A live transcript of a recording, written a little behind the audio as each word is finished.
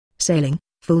Sailing,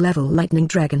 full-level Lightning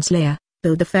Dragon Slayer,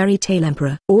 Build the Fairy Tale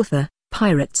Emperor. Author,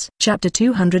 Pirates. Chapter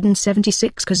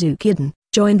 276 Kozuki Oden,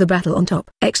 Join the Battle on Top!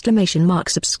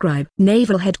 Subscribe.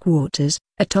 Naval Headquarters,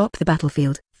 atop the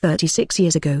battlefield, 36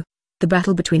 years ago. The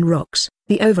battle between Rocks,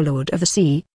 the overlord of the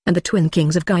sea, and the twin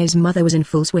kings of Guy's mother was in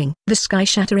full swing. The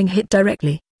sky-shattering hit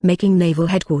directly, making naval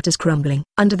headquarters crumbling.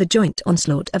 Under the joint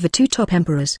onslaught of the two top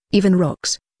emperors, even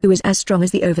Rocks, who is as strong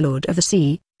as the overlord of the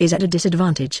sea, is at a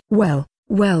disadvantage. Well,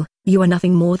 you are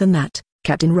nothing more than that,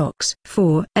 Captain Rocks.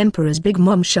 4 Emperor's Big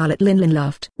Mom Charlotte Linlin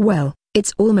laughed. Well,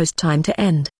 it's almost time to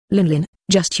end, Linlin,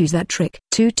 just use that trick.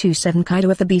 227 Kaido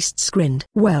of the Beasts grinned.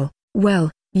 Well,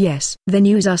 yes. Then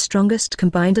use our strongest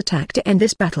combined attack to end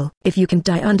this battle. If you can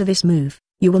die under this move,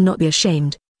 you will not be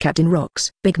ashamed, Captain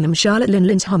Rocks. Big Mom Charlotte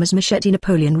Linlin's Hummer's machete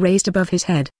Napoleon raised above his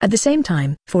head. At the same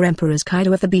time, 4 Emperor's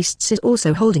Kaido of the Beasts is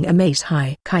also holding a mace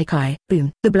high. Kai,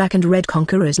 boom. The black and red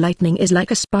conqueror's lightning is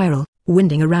like a spiral,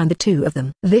 winding around the two of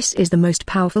them. This is the most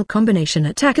powerful combination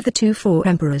attack of the 4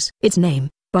 Emperors. Its name,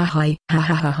 Bahai.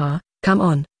 Ha. Come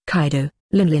on, Kaido,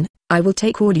 Linlin, I will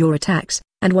take all your attacks,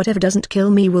 and whatever doesn't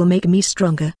kill me will make me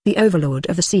stronger. The overlord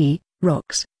of the sea,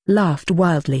 Rocks, laughed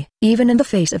wildly. Even in the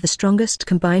face of the strongest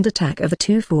combined attack of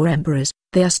the 4 Emperors,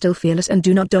 they are still fearless and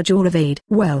do not dodge or evade.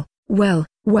 Well.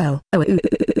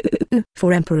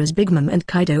 4 Emperors Big Mom and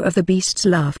Kaido of the Beasts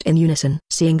laughed in unison,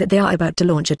 seeing that they are about to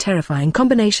launch a terrifying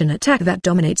combination attack that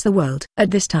dominates the world.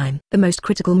 At this time, the most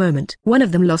critical moment, one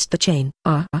of them lost the chain.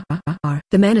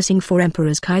 The menacing 4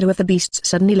 Emperors Kaido of the Beasts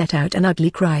suddenly let out an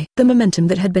ugly cry. The momentum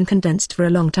that had been condensed for a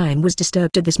long time was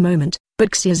disturbed at this moment,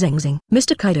 but Xia Zengzing.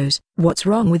 Mr. Kaido's, what's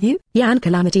wrong with you? Yan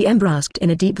Calamity Ember asked in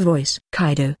a deep voice.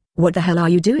 Kaido, what the hell are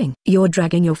you doing? You're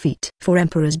dragging your feet. 4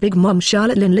 Emperor's Big Mom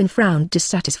Charlotte Linlin frowned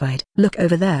dissatisfied. Look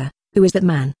over there. Who is that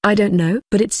man? I don't know,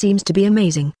 but it seems to be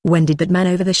amazing. When did that man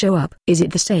over there show up? Is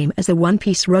it the same as the One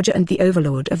Piece Roger and the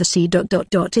overlord of the sea?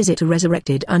 Is it a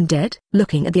resurrected undead?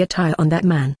 Looking at the attire on that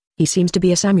man, he seems to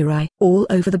be a samurai. All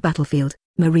over the battlefield,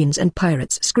 Marines and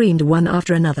pirates screamed one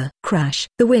after another. Crash.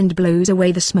 The wind blows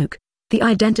away the smoke. The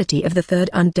identity of the third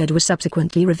undead was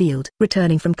subsequently revealed.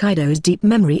 Returning from Kaido's deep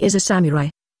memory is a samurai.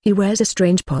 He wears a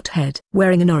strange pot head.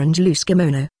 Wearing an orange loose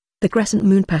kimono. The crescent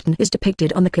moon pattern is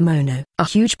depicted on the kimono. A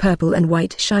huge purple and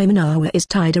white shimanawa is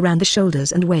tied around the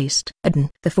shoulders and waist. Oden.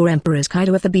 The 4 Emperors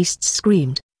Kaido of the Beasts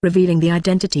screamed, revealing the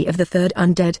identity of the third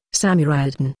undead,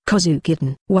 Samurai Oden. Kozuki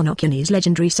Oden. Wano Kuni's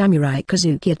legendary samurai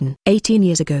Kozuki Oden. 18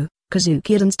 years ago,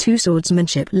 Kozuki Oden's 2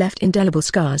 swordsmanship left indelible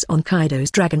scars on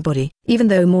Kaido's dragon body. Even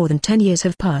though more than 10 years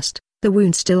have passed, the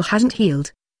wound still hasn't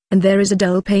healed, and there is a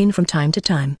dull pain from time to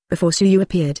time. Before Suyu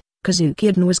appeared,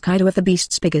 Kozuki Oden was Kaido of the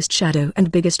Beast's biggest shadow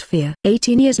and biggest fear.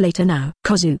 18 years later now,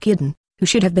 Kozuki Oden, who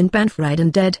should have been pan-fried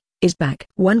and dead, is back.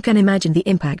 One can imagine the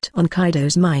impact on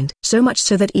Kaido's mind. So much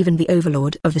so that even the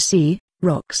overlord of the sea,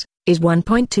 Rocks, is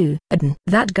 1.2. Oden.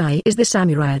 That guy is the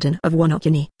samurai Oden of Wano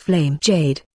Kuni. Flame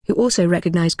Jade, who also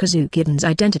recognized Kozuki Oden's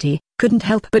identity, couldn't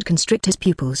help but constrict his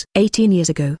pupils. 18 years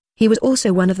ago, he was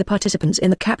also one of the participants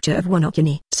in the capture of Wano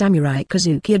Kuni. Samurai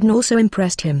Kozuki Oden also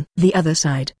impressed him. The other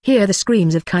side. Hear the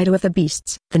screams of Kaido of the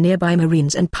Beasts. The nearby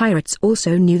Marines and pirates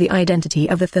also knew the identity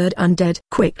of the third undead.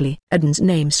 Quickly, Oden's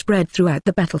name spread throughout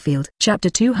the battlefield. Chapter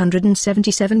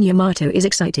 277 Yamato is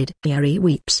excited. Yari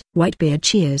weeps. Whitebeard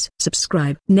cheers.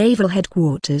 Subscribe. Naval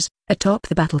Headquarters, atop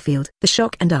the battlefield. The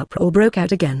shock and uproar broke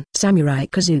out again. Samurai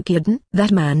Kozuki Oden.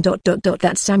 That man.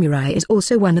 That samurai is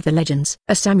also one of the legends.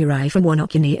 A samurai from Wano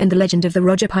Kuni and the legend of the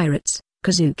Roger Pirates,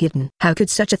 Kozuki Oden. How could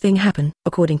such a thing happen?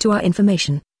 According to our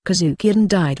information, Kozuki Oden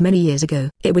died many years ago.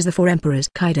 It was the 4 Emperors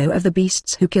Kaido of the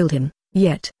Beasts who killed him.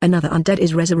 Yet, another undead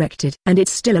is resurrected. And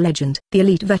it's still a legend. The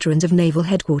elite veterans of Naval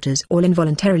Headquarters all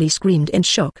involuntarily screamed in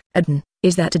shock. Oden,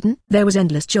 is that Oden? There was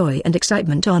endless joy and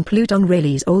excitement on Pluton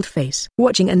Rayleigh's old face.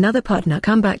 Watching another partner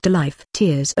come back to life.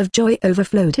 Tears of joy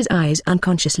overflowed his eyes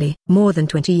unconsciously. More than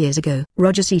 20 years ago,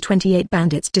 Roger C-28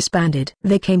 bandits disbanded.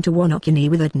 They came to Wano Kuni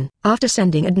with Oden. After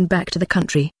sending Oden back to the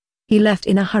country, he left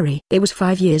in a hurry. It was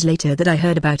 5 years later that I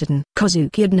heard about Oden.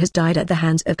 Kozuki Oden has died at the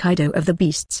hands of Kaido of the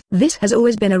Beasts. This has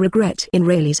always been a regret in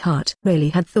Rayleigh's heart. Rayleigh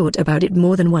had thought about it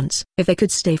more than once. If they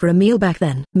could stay for a meal back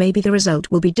then, maybe the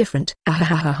result will be different.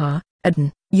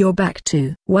 Oden, you're back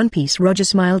too. One Piece Roger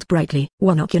smiled brightly.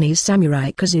 Wano Kuni's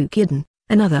samurai Kozuki Oden.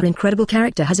 Another incredible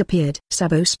character has appeared.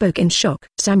 Sabo spoke in shock.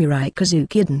 Samurai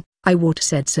Kozuki Oden. I water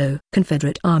said so.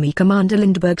 Confederate Army Commander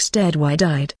Lindbergh stared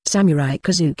wide-eyed. Samurai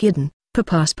Kozuki Oden.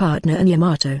 Papa's partner and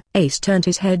Yamato. Ace turned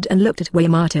his head and looked at where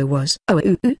Yamato was.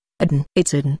 Oden,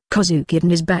 it's Oden. Kozuki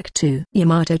Oden is back too.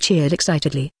 Yamato cheered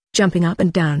excitedly. jumping up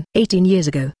and down. 18 years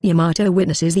ago, Yamato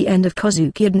witnesses the end of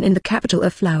Kozuki Oden in the capital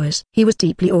of flowers. He was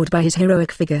deeply awed by his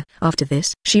heroic figure. After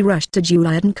this, she rushed to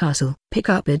Joyboy Castle, pick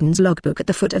up Oden's logbook at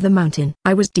the foot of the mountain.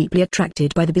 I was deeply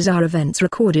attracted by the bizarre events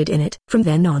recorded in it. From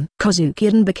then on, Kozuki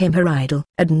Oden became her idol.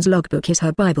 Oden's logbook is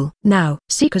her Bible. Now,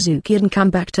 see Kozuki Oden come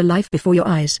back to life before your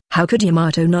eyes. How could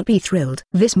Yamato not be thrilled?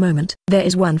 This moment, there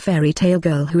is one fairy tale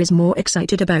girl who is more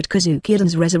excited about Kozuki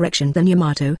Oden's resurrection than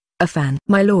Yamato. A fan.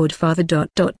 My lord father ...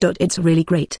 It's really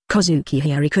great. Kozuki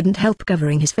Hiyari couldn't help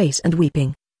covering his face and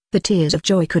weeping. The tears of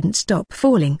joy couldn't stop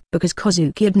falling because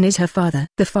Kozuki Oden is her father.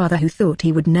 The father who thought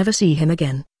he would never see him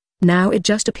again. Now it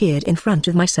just appeared in front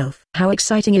of myself. How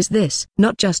exciting is this?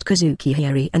 Not just Kozuki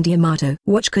Hiyari and Yamato.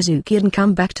 Watch Kozuki Oden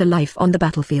come back to life on the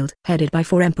battlefield. Headed by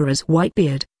 4 emperors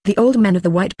Whitebeard, the old men of the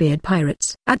Whitebeard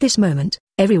pirates. At this moment,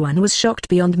 everyone was shocked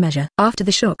beyond measure. After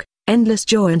the shock, endless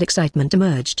joy and excitement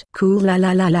emerged. Cool la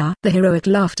la la la. The heroic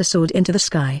laughter soared into the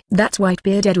sky. That's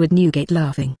Whitebeard Edward Newgate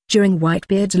laughing. During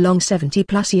Whitebeard's long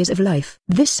 70+ years of life,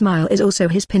 this smile is also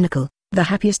his pinnacle, the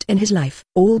happiest in his life.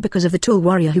 All because of the tall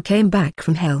warrior who came back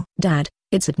from hell. Dad,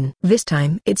 it's Oden. This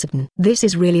time it's Oden. This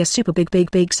is really a super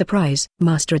big surprise.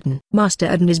 Master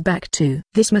Oden is back too.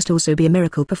 This must also be a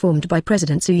miracle performed by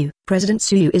President Tsuyu. President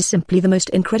Tsuyu is simply the most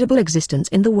incredible existence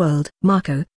in the world.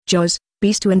 Marco, Joz,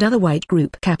 Beast2 and other white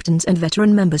group captains and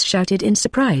veteran members shouted in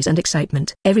surprise and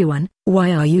excitement. Everyone,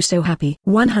 why are you so happy?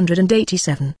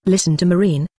 187. Listen to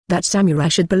Marine, that samurai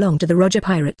should belong to the Roger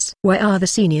Pirates. Why are the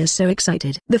seniors so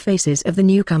excited? The faces of the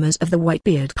newcomers of the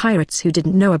Whitebeard Pirates who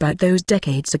didn't know about those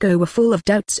decades ago were full of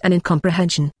doubts and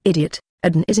incomprehension. Idiot,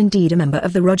 Oden is indeed a member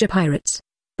of the Roger Pirates.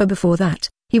 But before that,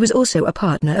 he was also a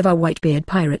partner of our Whitebeard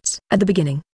Pirates. At the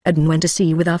beginning, Oden went to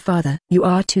sea with our father. You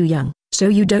are too young, so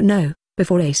you don't know.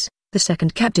 Before Ace, the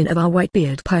second captain of our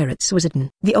Whitebeard Pirates was Oden.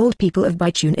 The old people of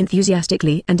Baichun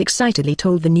enthusiastically and excitedly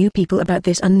told the new people about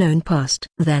this unknown past.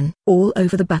 Then, all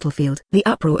over the battlefield, the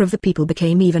uproar of the people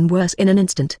became even worse in an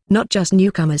instant. Not just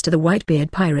newcomers to the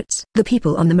Whitebeard Pirates. The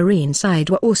people on the marine side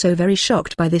were also very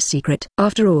shocked by this secret.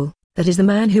 After all, that is the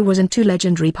man who was in 2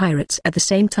 legendary pirates at the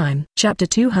same time. Chapter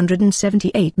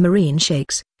 278 Marine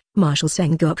Shakes. Marshal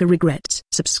Sengoku regrets.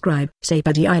 Subscribe.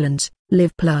 Sepudi Islands,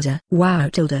 Live Plaza. Wow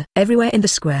tilde. Everywhere in the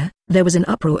square, there was an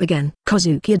uproar again.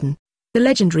 Kozuki Oden, the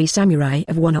legendary samurai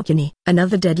of Wano Kuni.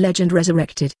 Another dead legend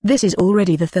resurrected. This is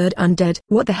already the 3rd undead.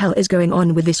 What the hell is going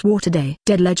on with this war today?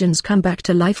 Dead legends come back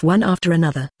to life one after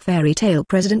another. Fairy tale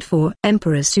President 4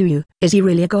 Emperor Tsuyu. Is he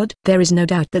really a god? There is no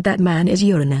doubt that that man is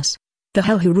Uranus, the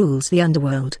hell who rules the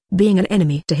underworld. Being an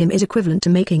enemy to him is equivalent to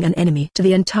making an enemy to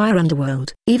the entire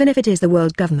underworld. Even if it is the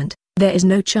world government, there is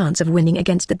no chance of winning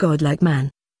against the godlike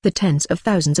man. The tens of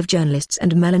thousands of journalists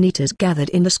and Melanitas gathered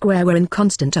in the square were in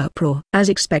constant uproar. As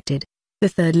expected, the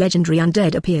 3rd legendary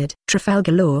undead appeared.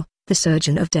 Trafalgar Law, the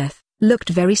surgeon of death, looked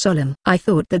very solemn. I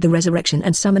thought that the resurrection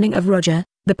and summoning of Roger,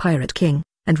 the Pirate King,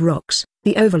 and Rox,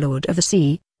 the overlord of the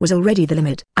sea, was already the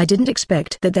limit. I didn't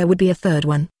expect that there would be a 3rd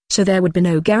one. So there would be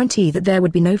no guarantee that there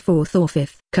would be no 4th or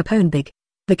 5th. Capone Big,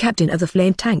 the captain of the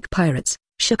Flame Tank Pirates,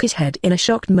 shook his head in a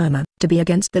shocked murmur. To be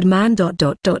against that man ...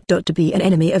 To be an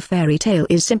enemy of Fairy Tail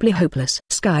is simply hopeless.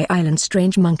 Sky Island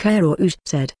Strange Monk Uj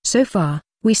said. So far,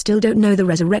 we still don't know the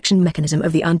resurrection mechanism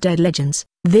of the undead legends.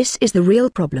 This is the real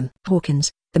problem.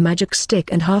 Hawkins, the magic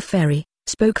stick and half fairy,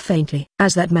 spoke faintly.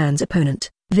 As that man's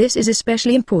opponent, this is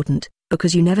especially important,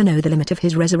 because you never know the limit of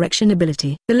his resurrection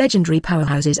ability. The legendary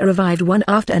powerhouses are revived one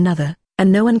after another,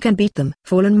 and no one can beat them.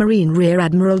 Fallen Marine Rear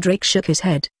Admiral Drake shook his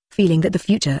head, feeling that the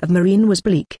future of Marine was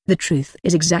bleak. The truth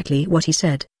is exactly what he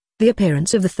said. The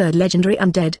appearance of the 3rd legendary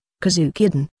undead, Kozuki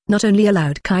Oden, not only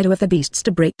allowed Kaido of the Beasts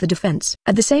to break the defense.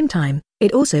 At the same time,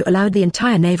 it also allowed the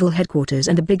entire naval headquarters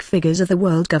and the big figures of the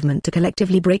world government to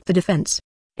collectively break the defense.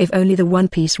 If only the One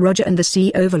Piece Roger and the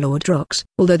Sea Overlord Rox.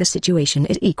 Although the situation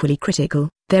is equally critical,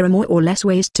 there are more or less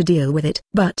ways to deal with it.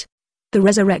 But the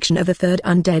resurrection of the 3rd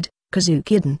undead,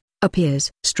 Kozuki Oden,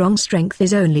 appears. Strong strength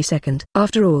is only second.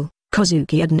 After all,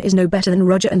 Kozuki Oden is no better than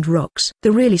Roger and Rox.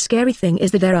 The really scary thing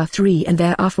is that there are 3 and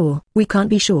there are 4. We can't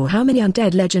be sure how many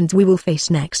undead legends we will face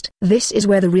next. This is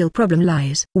where the real problem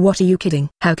lies. What are you kidding?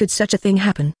 How could such a thing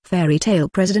happen? Fairy Tail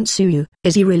President Tsuyu,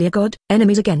 is he really a god?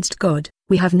 Enemies against God.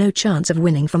 We have no chance of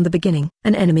winning from the beginning.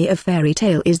 An enemy of Fairy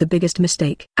Tail is the biggest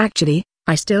mistake. Actually,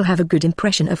 I still have a good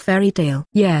impression of Fairy Tail.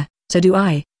 Yeah, so do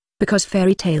I. Because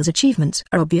Fairy Tail's achievements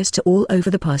are obvious to all over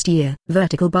the past year.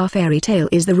 Vertical bar Fairy Tail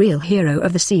is the real hero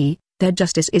of the sea. Their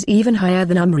justice is even higher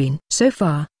than our marine. So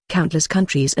far, countless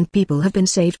countries and people have been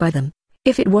saved by them.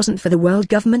 If it wasn't for the world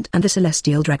government and the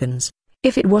celestial dragons,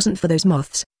 if it wasn't for those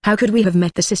moths, how could we have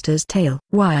met the Sisters' Tail?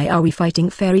 Why are we fighting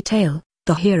Fairy Tail,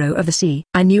 the hero of the sea?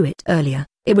 I knew it earlier.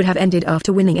 It would have ended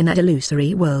after winning in that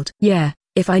illusory world. Yeah,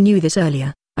 if I knew this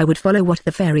earlier, I would follow what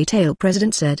the fairy tale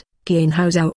president said. Kian Hao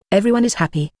Zhao, everyone is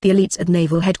happy. The elites at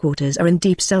naval headquarters are in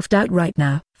deep self-doubt right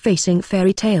now, facing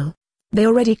fairy tale. They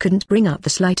already couldn't bring up the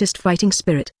slightest fighting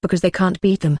spirit because they can't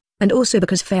beat them, and also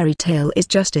because fairy tale is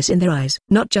justice in their eyes,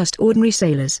 not just ordinary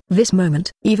sailors. This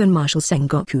moment, even Marshal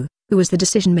Sengoku, who was the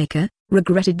decision-maker,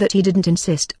 regretted that he didn't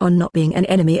insist on not being an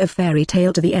enemy of fairy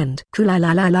tale to the end.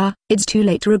 Kula-la-la-la, it's too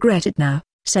late to regret it now.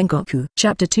 Sengoku.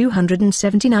 Chapter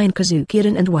 279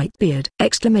 Kozuki and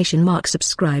Whitebeard!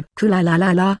 Subscribe.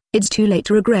 Kula-la-la-la, it's too late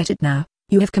to regret it now.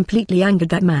 You have completely angered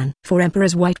that man. For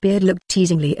Emperor's Whitebeard looked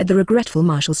teasingly at the regretful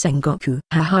Marshal Sengoku.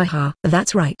 Ha ha ha,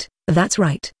 that's right. That's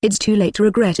right. It's too late to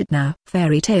regret it now.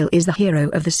 Fairy tale is the hero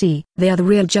of the sea. They are the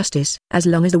real justice. As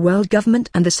long as the world government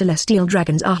and the celestial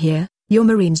dragons are here, your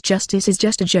marine's justice is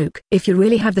just a joke. If you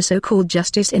really have the so-called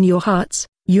justice in your hearts,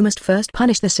 you must first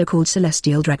punish the so-called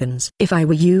celestial dragons. If I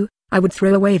were you, I would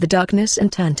throw away the darkness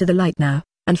and turn to the light now,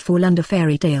 and fall under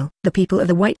fairy tale. The people of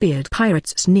the Whitebeard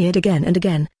pirates sneered again and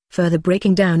again, further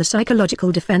breaking down the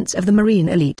psychological defense of the marine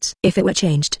elites. If it were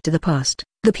changed to the past,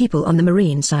 the people on the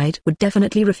marine side would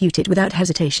definitely refute it without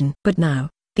hesitation. But now,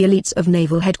 the elites of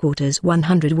Naval Headquarters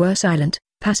 100 were silent,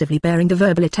 passively bearing the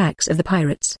verbal attacks of the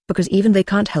pirates, because even they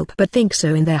can't help but think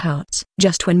so in their hearts.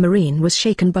 Just when Marine was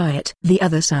shaken by it, the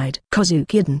other side,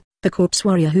 Kozuki, the corpse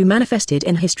warrior who manifested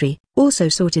in history, also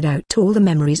sorted out all the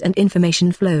memories and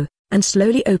information flow, and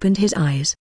slowly opened his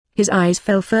eyes. His eyes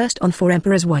fell first on for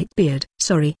Emperor's Whitebeard.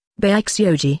 Sorry,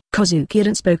 Baixioji.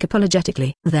 Kozuki spoke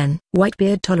apologetically. Then,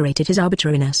 Whitebeard tolerated his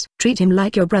arbitrariness. Treat him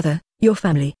like your brother, your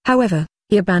family. However,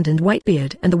 he abandoned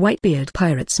Whitebeard and the Whitebeard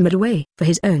pirates made away. For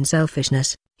his own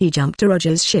selfishness, he jumped to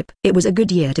Roger's ship. It was a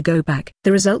good year to go back.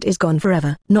 The result is gone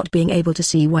forever. Not being able to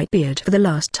see Whitebeard for the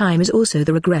last time is also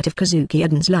the regret of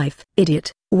Kozuki-Eden's life.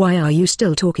 Idiot, why are you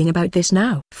still talking about this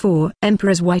now? For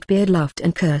Emperor's Whitebeard laughed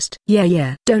and cursed.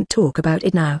 Yeah, don't talk about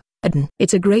it now, Eden.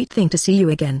 It's a great thing to see you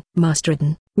again, Master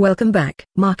Eden. Welcome back.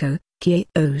 Marco,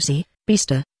 Kyozi,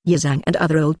 Beaster, Yazang and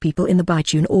other old people in the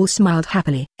Baichun all smiled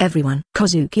happily. Everyone.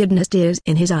 Kozuki-Eden has tears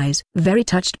in his eyes, very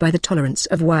touched by the tolerance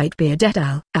of Whitebeard et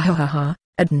al. Ahahaha,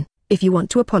 Eden, if you want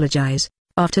to apologize,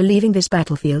 after leaving this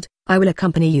battlefield, I will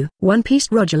accompany you. One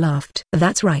Piece. Roger laughed.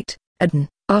 That's right, Eden,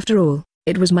 after all,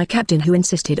 it was my captain who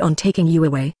insisted on taking you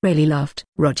away. Rayleigh laughed.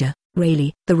 Roger,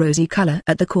 Rayleigh. The rosy color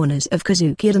at the corners of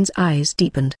Kozuki-Eden's eyes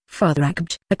deepened. Father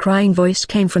Akbj. A crying voice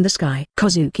came from the sky.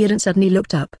 Kozuki-Eden suddenly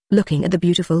looked up, looking at the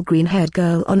beautiful green-haired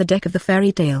girl on the deck of the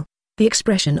fairy tale. The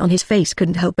expression on his face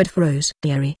couldn't help but froze.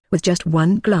 With just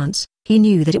one glance, he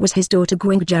knew that it was his daughter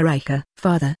Guingjarika.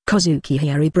 Father.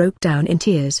 Kozuki broke down in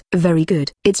tears. Very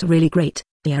good. It's really great,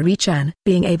 Yari-chan.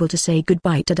 Being able to say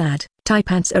goodbye to Dad. Tie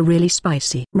pants are really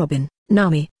spicy. Robin,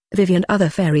 Nami, Vivi and other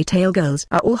fairy tale girls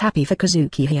are all happy for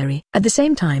Kozuki. At the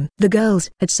same time, the girls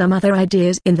had some other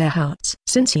ideas in their hearts.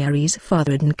 Since Yari's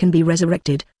father Eden can be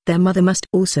resurrected, their mother must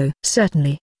also.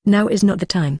 Certainly, now is not the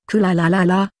time.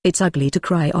 Kula-la-la-la, it's ugly to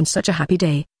cry on such a happy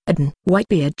day, Eden.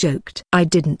 Whitebeard joked. I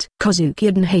didn't.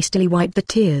 Kozuki hastily wiped the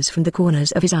tears from the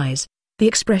corners of his eyes. The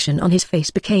expression on his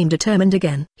face became determined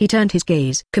again. He turned his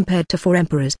gaze. Compared to four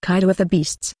emperors, Kaido of the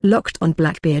beasts locked on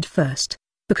Blackbeard first.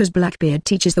 Because Blackbeard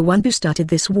Teach is the one who started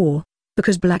this war.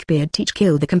 Because Blackbeard Teach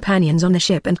killed the companions on the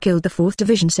ship and killed the 4th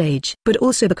Division Sage. But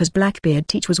also because Blackbeard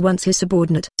Teach was once his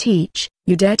subordinate. Teach,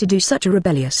 you dare to do such a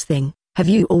rebellious thing. Have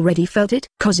you already felt it?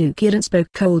 Kozuki spoke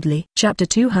coldly. Chapter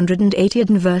 280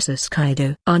 Eden vs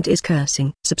Kaido. Aunt is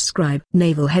cursing. Subscribe.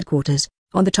 Naval Headquarters,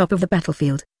 on the top of the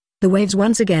battlefield. The waves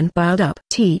once again piled up.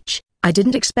 Teach, I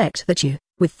didn't expect that you,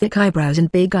 with thick eyebrows and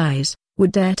big eyes,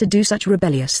 would dare to do such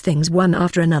rebellious things one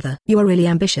after another. You are really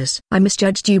ambitious. I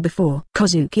misjudged you before.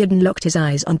 Kozuki locked his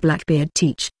eyes on Blackbeard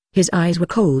Teach. His eyes were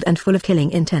cold and full of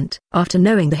killing intent. After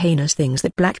knowing the heinous things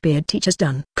that Blackbeard Teach has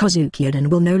done, Kozuki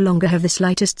will no longer have the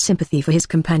slightest sympathy for his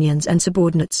companions and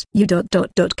subordinates.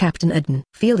 Captain Eden.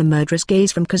 Feel the murderous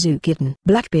gaze from Kozuki.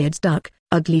 Blackbeard's dark,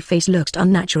 ugly face looked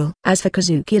unnatural. As for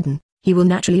Kozuki, he will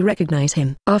naturally recognize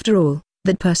him. After all,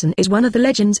 that person is one of the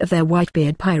legends of their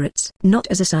Whitebeard pirates. Not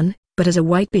as a son, but as a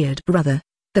Whitebeard brother.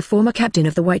 The former captain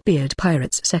of the Whitebeard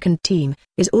Pirates' second team,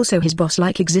 is also his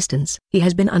boss-like existence. He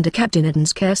has been under Captain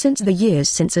Eden's care since the years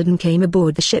since Eden came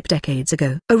aboard the ship decades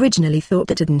ago. Originally thought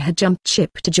that Eden had jumped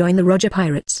ship to join the Roger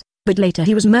Pirates, but later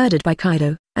he was murdered by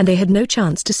Kaido, and they had no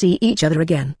chance to see each other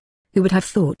again. Who would have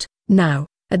thought? Now,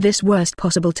 at this worst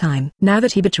possible time. Now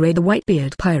that he betrayed the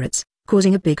Whitebeard Pirates,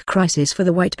 causing a big crisis for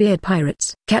the Whitebeard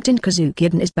Pirates. Captain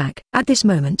Kozuki is back. At this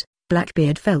moment,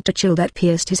 Blackbeard felt a chill that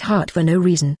pierced his heart for no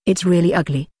reason. It's really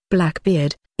ugly,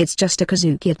 Blackbeard, it's just a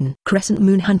Kozuki. Crescent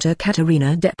Moon Hunter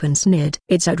Katarina Deppen sneered.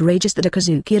 It's outrageous that a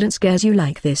Kozuki scares you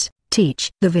like this.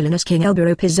 Teach. The villainous King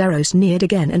Elbero Pizarro sneered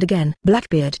again and again.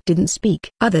 Blackbeard didn't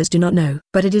speak. Others do not know,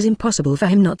 but it is impossible for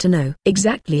him not to know.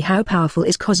 Exactly how powerful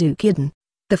is Kozuki?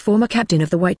 The former captain of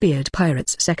the Whitebeard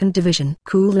Pirates 2nd Division.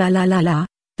 Cool la la la la.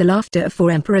 The laughter of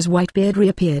 4 Emperors Whitebeard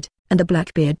reappeared, and the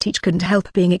Blackbeard teach couldn't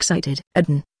help being excited.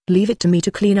 Oden, leave it to me to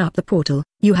clean up the portal.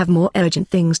 You have more urgent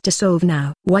things to solve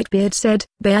now. Whitebeard said.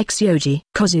 Baixioji.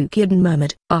 Kozuki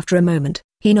murmured. After a moment,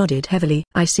 he nodded heavily.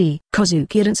 I see.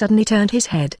 Kozuki suddenly turned his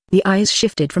head. The eyes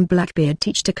shifted from Blackbeard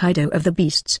teach to Kaido of the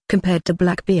Beasts. Compared to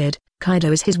Blackbeard,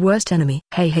 Kaido is his worst enemy.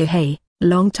 Hey,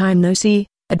 long time no see,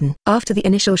 Oden. After the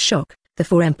initial shock, the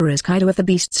 4 Emperors Kaido of the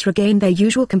Beasts regained their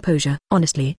usual composure.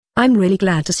 Honestly, I'm really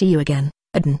glad to see you again,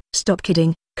 Oden. Stop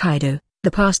kidding, Kaido.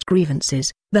 The past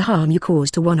grievances, the harm you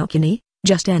caused to Wano Kuni,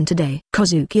 just end today.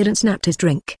 Kozuki snapped his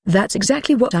drink. That's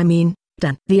exactly what I mean.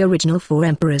 Dan. The original 4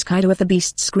 Emperors Kaido of the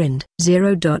Beasts grinned.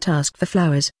 Ask for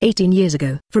flowers. 18 years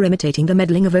ago, for imitating the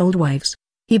meddling of old wives,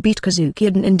 he beat Kozuki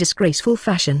in disgraceful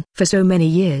fashion. For so many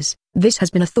years, this has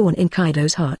been a thorn in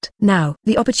Kaido's heart. Now,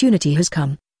 the opportunity has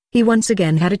come. He once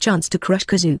again had a chance to crush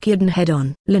Kozuki head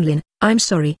on. Linlin, I'm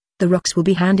sorry, the rocks will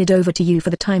be handed over to you for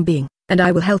the time being, and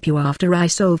I will help you after I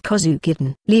solve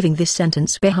Kozuki. Leaving this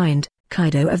sentence behind,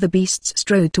 Kaido of the Beasts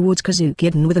strode towards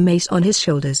Kozuki with a mace on his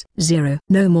shoulders.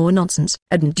 No more nonsense.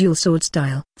 Oden dual sword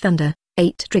style. Thunder.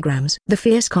 8 trigrams. The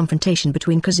fierce confrontation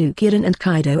between Kozuki and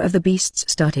Kaido of the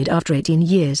Beasts started after 18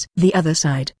 years. The other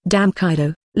side. Damn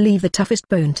Kaido, leave the toughest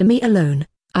bone to me alone.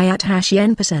 I at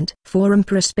 #N%. 4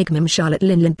 Empress Big Mom Charlotte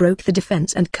Linlin broke the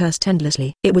defense and cursed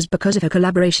endlessly. It was because of her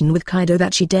collaboration with Kaido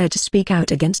that she dared to speak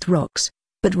out against rocks.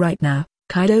 But right now,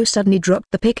 Kaido suddenly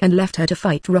dropped the pick and left her to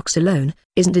fight rocks alone.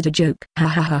 Isn't it a joke?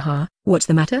 Ha. What's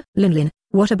the matter? Linlin,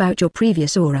 what about your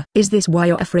previous aura? Is this why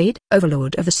you're afraid?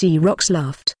 Overlord of the Sea Rocks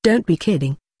laughed. Don't be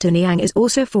kidding. Tonyang is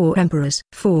also 4 Emperors.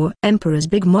 4 Emperors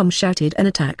Big Mom shouted and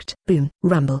attacked. Boom.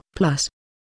 Rumble. Plus.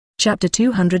 Chapter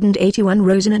 281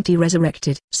 Rosinante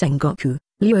Resurrected. Sengoku.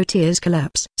 Luo Tears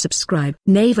collapse. Subscribe.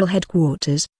 Naval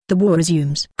Headquarters. The war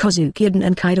resumes. Kozuki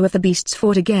and Kaido of the Beasts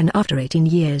fought again after 18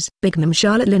 years. Big Mom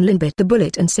Charlotte Linlin bit the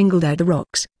bullet and singled out the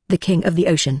rocks, the king of the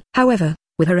ocean. However,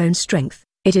 with her own strength,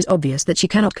 it is obvious that she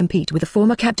cannot compete with the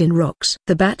former Captain Rocks.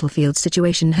 The battlefield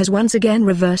situation has once again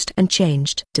reversed and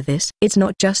changed. To this, it's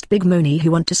not just Big Moni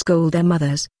who want to scold their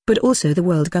mothers, but also the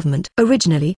world government.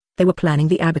 Originally, they were planning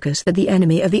the abacus that the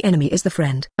enemy of the enemy is the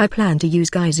friend. I plan to use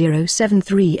Guy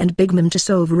 073 and Big Mom to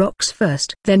solve rocks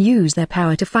first, then use their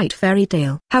power to fight Fairy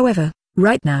Tail. However,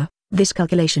 right now, this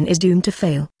calculation is doomed to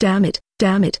fail. Damn it,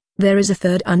 there is a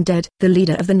third undead. The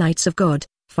leader of the Knights of God,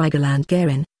 Figerland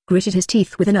Garen, gritted his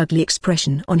teeth with an ugly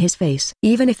expression on his face.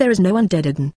 Even if there is no undead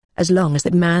Oden, as long as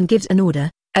that man gives an order,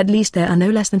 at least there are no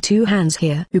less than 2 hands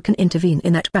here who can intervene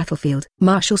in that battlefield.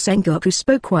 Marshal Sengoku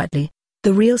spoke quietly.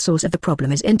 The real source of the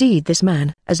problem is indeed this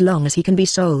man. As long as he can be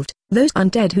solved, those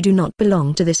undead who do not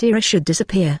belong to this era should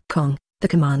disappear. Kong, the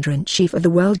commander-in-chief of the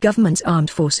world government's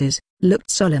armed forces, looked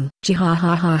solemn.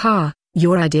 Ha,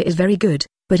 your idea is very good,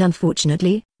 but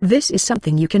unfortunately, this is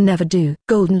something you can never do.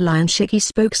 Golden Lion Shiki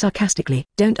spoke sarcastically.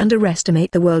 Don't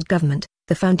underestimate the world government.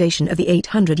 The foundation of the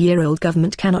 800-year-old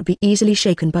government cannot be easily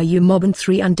shaken by you mob and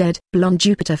 3 undead. Blonde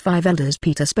Jupiter 5 elders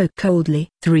Peter spoke coldly.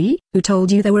 3? Who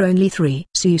told you there were only 3?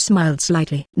 Suyu smiled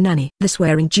slightly. Nanny. The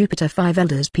swearing Jupiter 5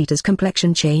 elders Peter's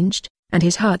complexion changed, and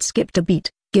his heart skipped a beat,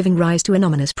 giving rise to an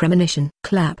ominous premonition.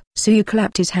 Clap. Suyu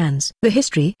clapped his hands. The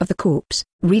history of the corpse,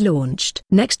 relaunched.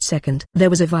 Next second, there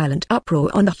was a violent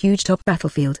uproar on the huge top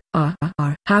battlefield.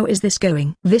 How is this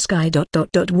going? This guy ...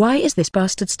 Why is this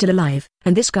bastard still alive?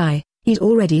 And this guy, he's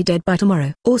already dead by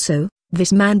tomorrow. Also,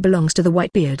 this man belongs to the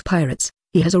Whitebeard pirates.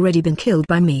 He has already been killed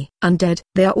by me. Undead.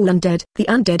 They are all undead. The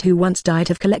undead who once died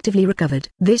have collectively recovered.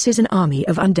 This is an army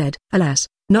of undead. Alas,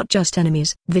 not just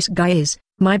enemies. This guy is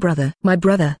my brother. My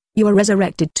brother, you are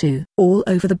resurrected too. All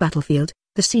over the battlefield,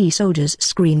 the sea soldiers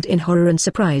screamed in horror and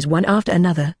surprise one after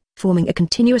another, forming a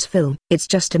continuous film. It's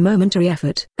just a momentary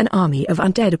effort. An army of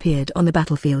undead appeared on the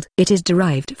battlefield. It is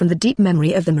derived from the deep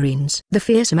memory of the Marines. The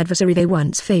fearsome adversary they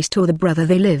once faced or the brother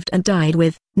they lived and died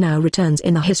with, now returns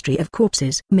in the history of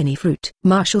corpses. Mini fruit.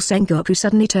 Marshal Sengoku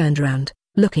suddenly turned around,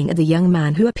 looking at the young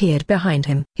man who appeared behind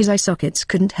him. His eye sockets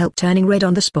couldn't help turning red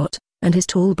on the spot, and his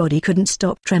tall body couldn't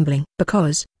stop trembling.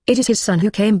 Because, it is his son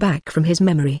who came back from his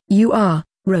memory. You are,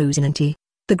 Rosinante.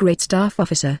 The great staff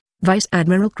officer, Vice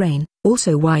Admiral Crane,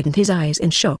 also widened his eyes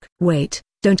in shock. Wait,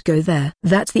 don't go there.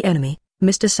 That's the enemy,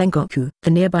 Mr. Sengoku.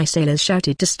 The nearby sailors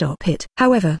shouted to stop it.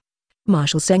 However,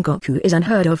 Marshal Sengoku is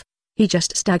unheard of. He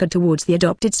just staggered towards the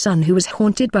adopted son who was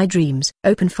haunted by dreams,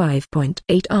 open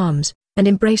 5.8 arms, and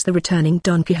embraced the returning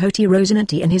Don Quixote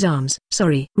Rosinante in his arms.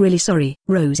 Sorry, really sorry,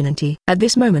 Rosinante. At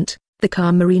this moment, the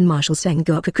calm Marine Marshal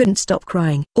Sengoku couldn't stop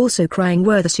crying. Also crying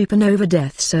were the supernova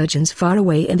death surgeons far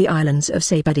away in the islands of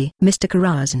Sapadi. Mr.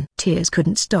 Karazhan. Tears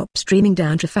couldn't stop streaming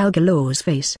down Trafalgar Law's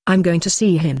face. I'm going to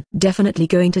see him. Definitely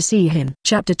going to see him.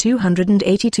 Chapter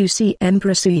 282. See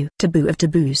Emperor Suyu. Taboo of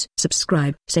Taboos.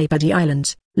 Subscribe. Sapadi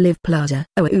Islands. Live Plaza.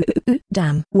 Oh,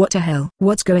 damn. What the hell?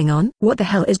 What's going on? What the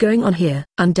hell is going on here?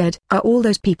 Undead? Are all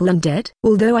those people undead?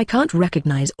 Although I can't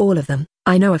recognize all of them,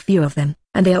 I know a few of them,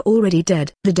 and they are already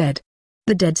dead.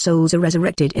 The dead souls are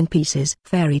resurrected in pieces.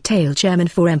 Fairy tale chairman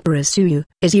for Emperor Suyu.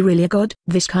 Is he really a god?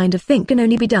 This kind of thing can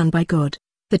only be done by God.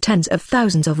 The tens of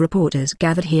thousands of reporters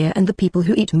gathered here and the people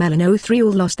who eat melon 03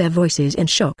 all lost their voices in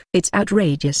shock. It's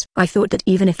outrageous. I thought that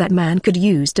even if that man could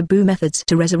use taboo methods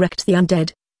to resurrect the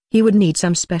undead, he would need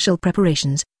some special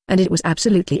preparations, and it was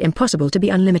absolutely impossible to be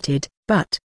unlimited.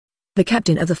 But the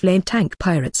captain of the flame tank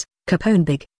pirates, Capone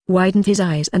Big, widened his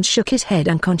eyes and shook his head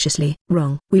unconsciously.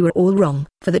 Wrong. We were all wrong.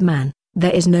 For that man,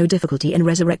 there is no difficulty in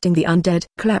resurrecting the undead.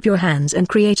 Clap your hands and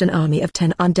create an army of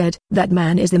 10 undead. That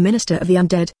man is the minister of the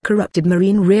undead. Corrupted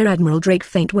Marine Rear Admiral Drake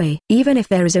Faintway. Even if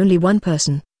there is only one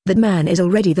person, that man is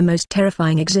already the most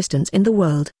terrifying existence in the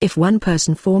world. If one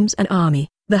person forms an army,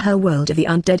 the whole world of the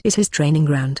undead is his training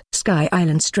ground. Sky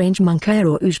Island Strange Monk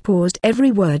Rouge paused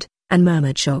every word, and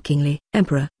murmured shockingly,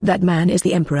 Emperor, that man is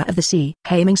the Emperor of the Sea.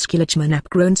 Haming Skilachmanap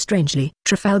groaned strangely.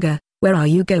 Trafalgar, where are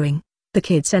you going? The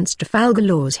kid sensed Trafalgar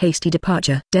Law's hasty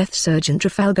departure. Death Sergeant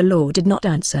Trafalgar Law did not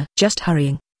answer. Just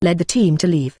hurrying, led the team to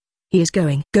leave. He is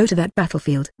going. Go to that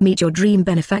battlefield. Meet your dream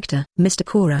benefactor, Mr.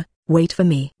 Cora. Wait for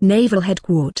me. Naval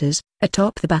headquarters,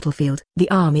 atop the battlefield. The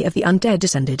army of the undead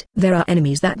descended. There are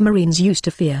enemies that Marines used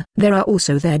to fear. There are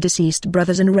also their deceased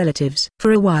brothers and relatives.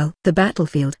 For a while, the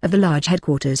battlefield of the large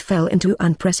headquarters fell into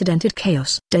unprecedented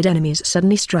chaos. Dead enemies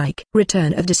suddenly strike.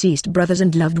 Return of deceased brothers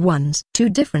and loved ones. Two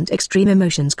different extreme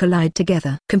emotions collide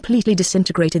together. Completely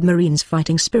disintegrated Marines'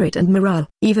 fighting spirit and morale.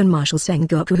 Even Marshal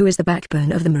Sengoku, who is the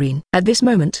backbone of the Marine. At this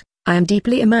moment, I am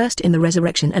deeply immersed in the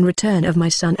resurrection and return of my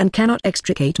son and cannot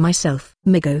extricate myself.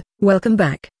 Migo, welcome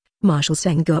back. Marshal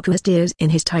Sengoku has tears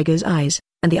in his tiger's eyes,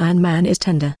 and the Iron Man is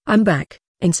tender. I'm back,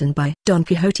 Insenpai. Don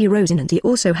Quixote Rosinante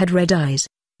also had red eyes.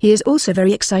 He is also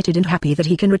very excited and happy that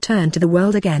he can return to the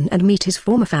world again and meet his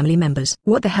former family members.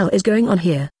 What the hell is going on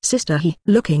here, sister? He,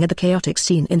 looking at the chaotic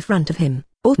scene in front of him,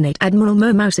 Alternate Admiral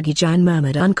Momousagi-Jin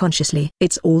murmured unconsciously.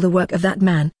 It's all the work of that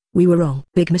man. We were wrong.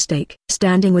 Big mistake.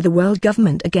 Standing with the world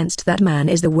government against that man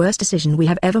is the worst decision we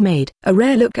have ever made. A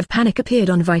rare look of panic appeared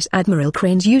on Vice Admiral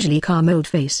Crane's usually calm old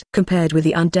face. Compared with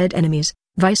the undead enemies,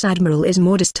 Vice Admiral is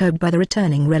more disturbed by the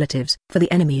returning relatives. For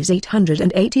the enemy's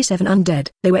 887 undead,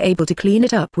 they were able to clean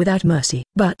it up without mercy.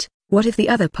 But what if the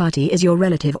other party is your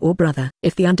relative or brother?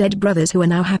 If the undead brothers who are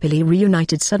now happily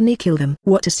reunited suddenly kill them?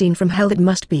 What a scene from hell that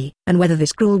must be. And whether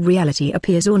this cruel reality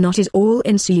appears or not is all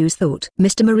in Suyu's thought.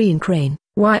 Mr. Marine Crane,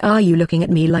 why are you looking at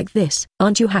me like this?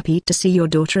 Aren't you happy to see your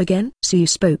daughter again? Suyu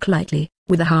spoke lightly,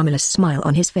 with a harmless smile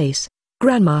on his face.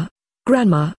 Grandma,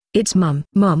 it's Mum.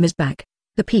 Mum is back.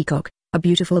 The peacock, a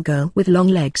beautiful girl with long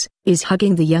legs, is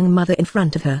hugging the young mother in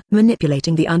front of her.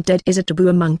 Manipulating the undead is a taboo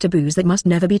among taboos that must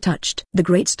never be touched. The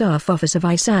great staff officer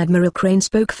Vice Admiral Crane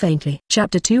spoke faintly.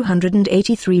 Chapter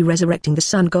 283 Resurrecting the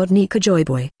Sun God Nika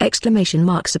Joyboy!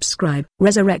 Subscribe.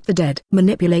 Resurrect the dead.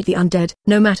 Manipulate the undead,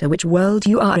 no matter which world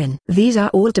you are in. These are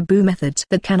all taboo methods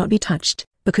that cannot be touched,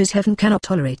 because heaven cannot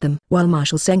tolerate them. While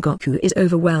Marshal Sengoku is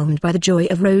overwhelmed by the joy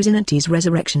of Rosinante's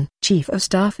resurrection, Chief of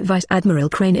Staff Vice Admiral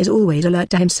Crane is always alert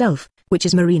to himself, which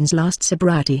is Marine's last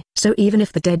sobriety. So even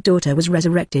if the dead daughter was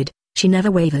resurrected, she never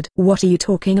wavered. What are you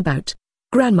talking about?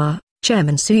 Grandma,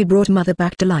 Chairman Suyu brought mother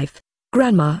back to life.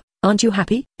 Grandma, aren't you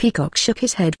happy? Peacock shook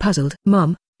his head puzzled.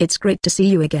 Mom, it's great to see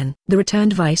you again. The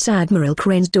returned Vice Admiral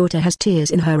Crane's daughter has tears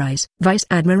in her eyes. Vice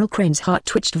Admiral Crane's heart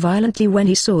twitched violently when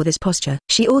he saw this posture.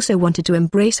 She also wanted to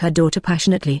embrace her daughter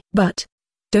passionately. But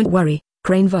don't worry,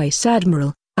 Crane Vice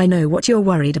Admiral, I know what you're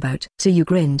worried about. So you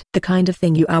grinned. The kind of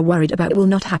thing you are worried about will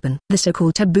not happen. The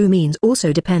so-called taboo means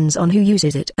also depends on who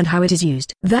uses it and how it is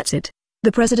used. That's it.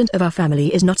 The president of our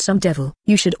family is not some devil.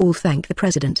 You should all thank the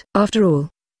president. After all,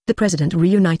 the president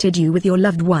reunited you with your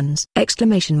loved ones!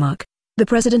 The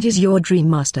president is your dream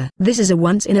master. This is a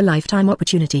once-in-a-lifetime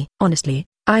opportunity. Honestly,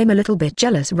 I'm a little bit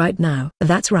jealous right now.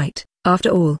 That's right. After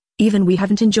all, even we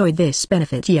haven't enjoyed this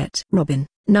benefit yet. Robin,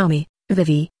 Nami,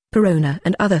 Vivi, Perona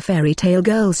and other fairy tale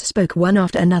girls spoke one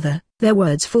after another, their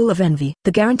words full of envy.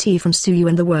 The guarantee from Suyu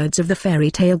and the words of the fairy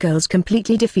tale girls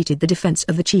completely defeated the defense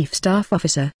of the chief staff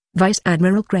officer, Vice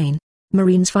Admiral Crane.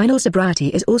 Marine's final sobriety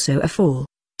is also a fall.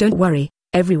 Don't worry,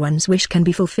 everyone's wish can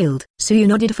be fulfilled. Suyu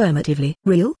nodded affirmatively.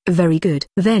 Real? Very good.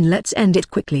 Then let's end it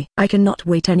quickly. I cannot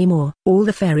wait anymore. All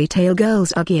the fairy tale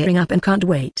girls are gearing up and can't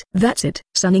wait. That's it.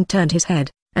 Sunning turned his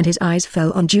head, and his eyes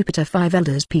fell on Jupiter 5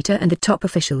 elders Peter and the top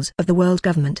officials of the world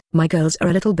government. My girls are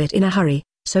a little bit in a hurry,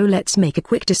 so let's make a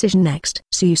quick decision next.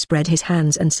 Suyu spread his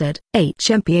hands and said,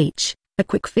 HMPH, a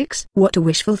quick fix? What a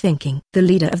wishful thinking. The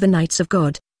leader of the Knights of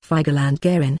God, Figerland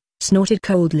Garen, snorted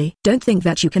coldly. Don't think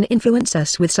that you can influence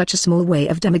us with such a small way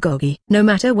of demagogy. No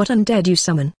matter what undead you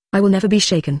summon, I will never be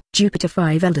shaken. Jupiter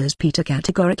 5 elders Peter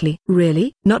categorically.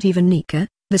 Really? Not even Nika,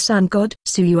 the sun god?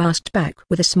 Suyu asked back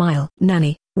with a smile.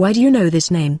 Nanny, why do you know this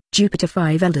name? Jupiter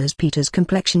 5 elders Peter's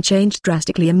complexion changed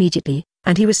drastically immediately,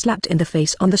 and he was slapped in the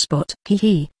face on the spot.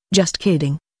 Hee, just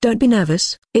kidding. Don't be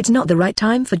nervous, it's not the right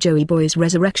time for Joyboy's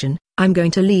resurrection. I'm going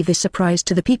to leave this surprise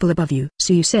to the people above you,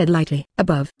 Suyu said lightly.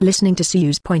 Above. Listening to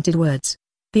Suyu's pointed words,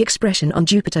 the expression on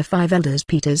Jupiter 5 elders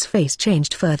Peter's face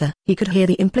changed further. He could hear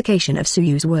the implication of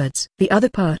Suyu's words. The other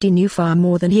party knew far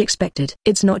more than he expected.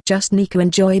 It's not just Nika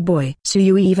and Joyboy.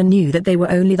 Suyu even knew that they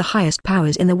were only the highest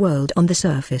powers in the world on the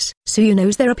surface. Suyu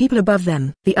knows there are people above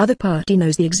them. The other party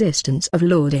knows the existence of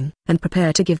Lord Im, and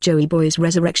prepare to give Joyboy's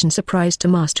resurrection surprise to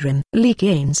Master Im.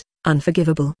 Leakanes.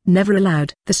 Unforgivable. Never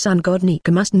allowed. The sun god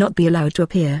Nika must not be allowed to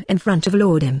appear in front of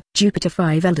Lord Im. Jupiter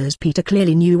 5 elders Peter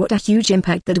clearly knew what a huge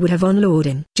impact that would have on Lord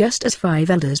Im. Just as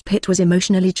 5 elders Pit was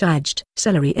emotionally charged.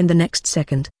 Celery in the next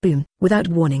second. Boom. Without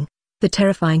warning, the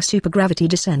terrifying supergravity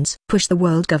descends. Push the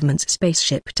world government's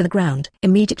spaceship to the ground.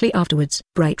 Immediately afterwards,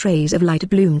 bright rays of light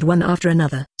bloomed one after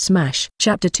another. Smash.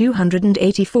 Chapter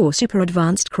 284 Super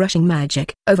Advanced Crushing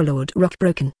Magic. Overlord Rock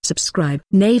broken. Subscribe.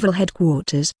 Naval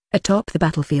Headquarters, atop the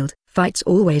battlefield. Fights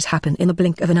always happen in the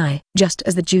blink of an eye. Just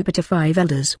as the Jupiter 5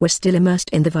 elders were still immersed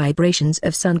in the vibrations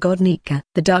of sun god Nika,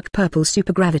 the dark purple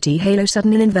supergravity halo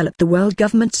suddenly enveloped the world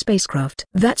government spacecraft.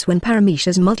 That's when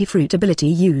Paramecia's multi-fruit ability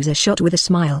used a shot with a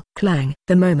smile. Clang.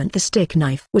 The moment the stick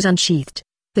knife was unsheathed,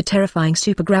 the terrifying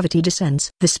supergravity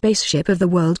descends. The spaceship of the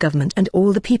world government and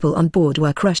all the people on board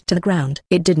were crushed to the ground.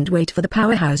 It didn't wait for the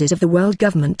powerhouses of the world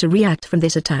government to react from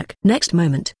this attack. Next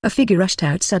moment, a figure rushed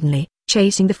out suddenly,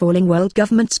 chasing the falling world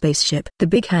government spaceship. The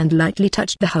big hand lightly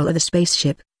touched the hull of the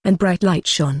spaceship, and bright light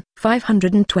shone.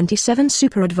 527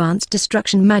 Super Advanced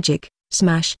Destruction Magic.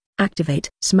 Smash. Activate.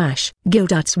 Smash.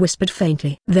 Gildarts whispered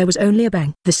faintly. There was only a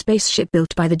bang. The spaceship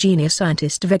built by the genius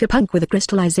scientist Vegapunk with a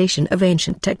crystallization of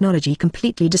ancient technology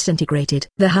completely disintegrated.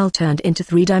 The hull turned into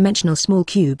three-dimensional small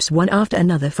cubes one after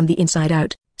another from the inside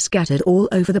out, scattered all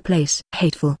over the place.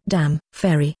 Hateful. Damn.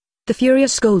 Fairy. The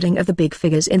furious scolding of the big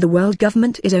figures in the world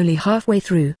government is only halfway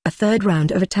through. A third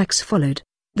round of attacks followed.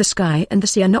 The sky and the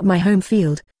sea are not my home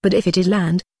field, but if it is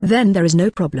land, then there is no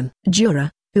problem.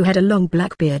 Jura, who had a long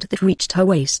black beard that reached her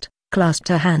waist, clasped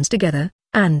her hands together,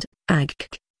 and,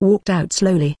 walked out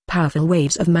slowly. Powerful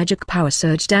waves of magic power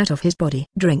surged out of his body.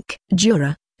 Drink.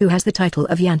 Jura, who has the title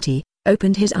of Yanti,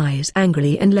 opened his eyes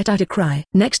angrily and let out a cry.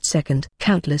 Next second,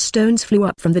 countless stones flew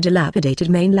up from the dilapidated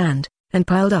mainland, and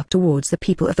piled up towards the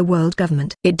people of the world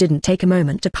government. It didn't take a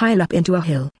moment to pile up into a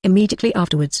hill. Immediately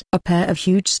afterwards, a pair of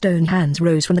huge stone hands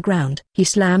rose from the ground. He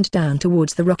slammed down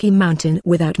towards the rocky mountain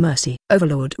without mercy.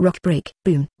 Overlord Rock break.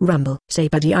 Boom. Rumble. Say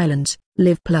Buddy Islands.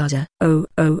 Live Plaza. Oh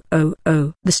oh oh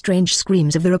oh. The strange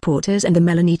screams of the reporters and the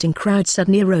melon-eating crowd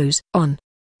suddenly arose. On.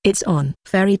 It's on.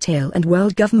 Fairy Tail and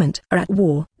world government are at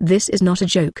war. This is not a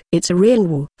joke. It's a real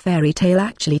war. Fairy Tail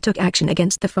actually took action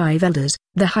against the 5 elders,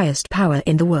 the highest power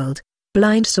in the world.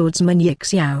 Blind Swordsman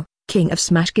Yixiao, King of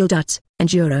Smash Gildarts, and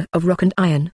Jura of Rock and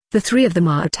Iron, the three of them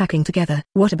are attacking together.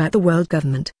 What about the world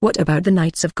government? What about the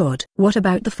Knights of God? What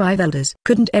about the 5 elders?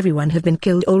 Couldn't everyone have been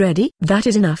killed already? That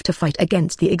is enough to fight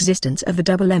against the existence of the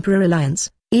Double Emperor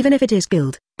Alliance. Even if it is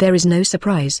killed, there is no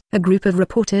surprise. A group of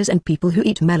reporters and people who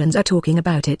eat melons are talking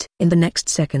about it. In the next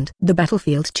second, the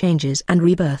battlefield changes and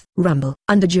rebirth. Rumble.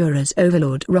 Under Jura's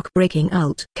Overlord Rock breaking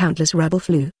out, countless rubble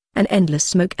flew. An endless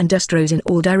smoke and dust rose in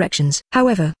all directions.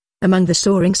 However, among the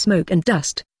soaring smoke and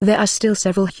dust, there are still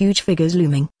several huge figures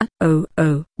looming. Oh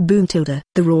oh, boom tilde.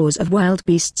 The roars of wild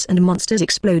beasts and monsters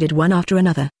exploded one after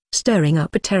another, stirring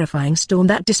up a terrifying storm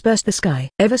that dispersed the sky.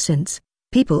 Ever since,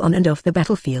 people on and off the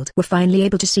battlefield were finally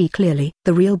able to see clearly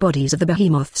the real bodies of the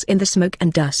behemoths in the smoke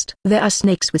and dust. There are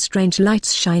snakes with strange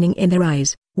lights shining in their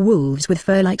eyes, wolves with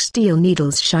fur like steel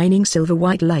needles shining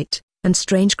silver-white light, and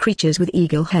strange creatures with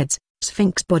eagle heads,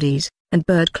 sphinx bodies, and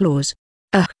bird claws.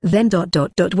 Then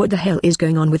what the hell is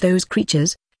going on with those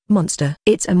creatures? Monster.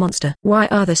 It's a monster. Why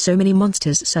are there so many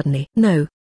monsters suddenly? No,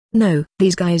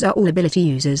 these guys are all ability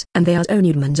users, and they are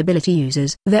Eudemons ability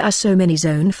users. There are so many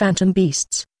zone phantom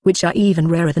beasts, which are even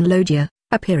rarer than Logia,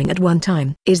 appearing at one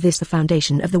time. Is this the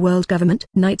foundation of the world government?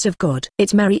 Knights of God.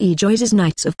 It's Mary E. Joyce's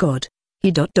Knights of God.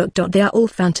 They are all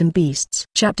phantom beasts.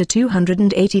 Chapter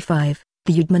 285.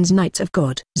 The Eudemons Knights of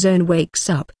God. Zone wakes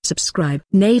up. Subscribe.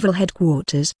 Naval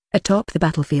headquarters, atop the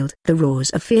battlefield. The roars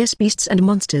of fierce beasts and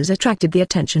monsters attracted the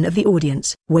attention of the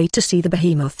audience. Wait to see the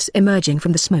behemoths emerging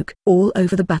from the smoke. All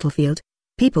over the battlefield,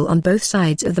 people on both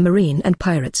sides of the marine and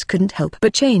pirates couldn't help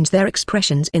but change their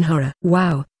expressions in horror.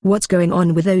 Wow, what's going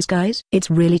on with those guys? It's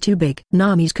really too big.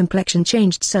 Nami's complexion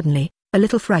changed suddenly, a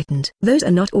little frightened. Those are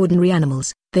not ordinary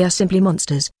animals, they are simply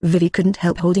monsters. Vivi couldn't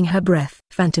help holding her breath.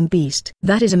 Phantom beast.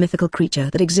 That is a mythical creature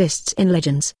that exists in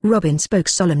legends. Robin spoke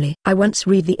solemnly. I once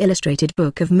read the illustrated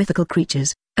book of mythical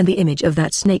creatures, and the image of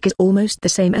that snake is almost the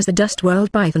same as the Dust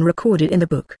World python recorded in the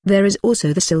book. There is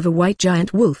also the silver-white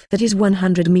giant wolf that is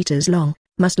 100 meters long.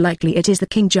 Most likely it is the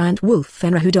king giant wolf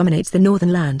Fenrir who dominates the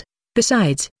northern land.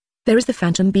 Besides, there is the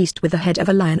phantom beast with the head of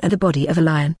a lion and the body of a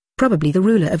lion, probably the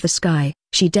ruler of the sky,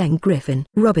 Shideng Griffin.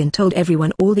 Robin told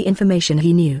everyone all the information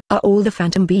he knew. Are all the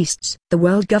phantom beasts? The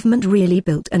world government really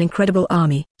built an incredible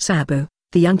army. Sabo,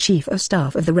 the young chief of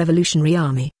staff of the Revolutionary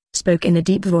Army, spoke in a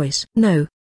deep voice. No.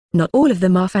 Not all of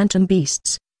them are phantom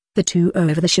beasts. The two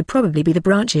over there should probably be the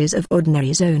branches of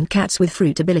ordinary zone cats with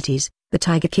fruit abilities, the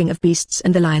Tiger King of Beasts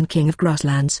and the Lion King of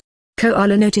Grasslands.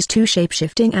 Koala noticed two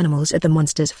shape-shifting animals at the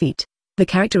monster's feet. The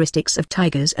characteristics of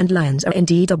tigers and lions are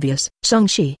indeed obvious.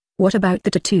 Songshi, what about the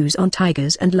tattoos on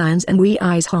tigers and lions and Wee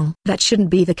Eyes Hong? That shouldn't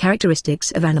be the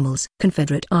characteristics of animals.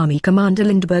 Confederate Army Commander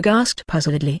Lindbergh asked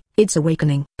puzzledly. It's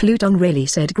awakening. Pluton really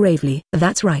said gravely.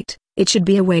 That's right, it should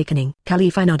be awakening.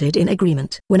 Khalifa nodded in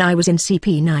agreement. When I was in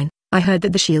CP9, I heard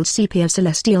that the shield CP of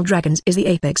Celestial Dragons is the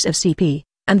apex of CP,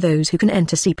 and those who can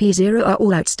enter CP0 are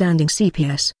all outstanding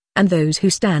CPS, and those who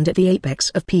stand at the apex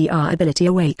of PR ability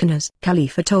awakeners.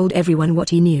 Khalifa told everyone what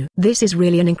he knew. This is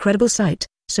really an incredible sight,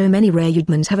 so many rare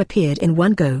Eudemons have appeared in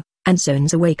one go, and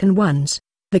zones awaken ones.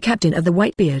 The captain of the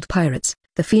Whitebeard pirates,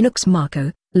 the Phoenix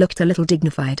Marco, looked a little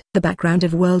dignified. The background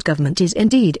of world government is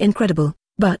indeed incredible,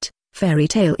 but Fairy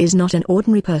Tail is not an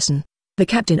ordinary person. The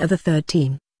captain of the third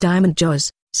team, Diamond Jaws,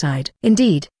 sighed.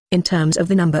 Indeed, in terms of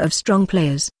the number of strong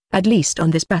players, at least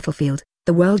on this battlefield,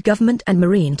 the world government and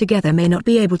marine together may not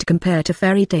be able to compare to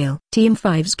Fairy Tail. Team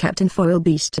 5's Captain Foil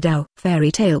Beast Dao.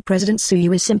 Fairy Tail President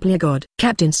Suyu is simply a god.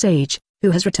 Captain Sage,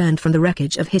 who has returned from the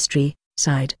wreckage of history,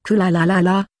 sighed.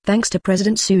 Kula-la-la-la, thanks to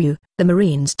President Suyu, the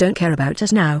marines don't care about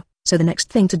us now, so the next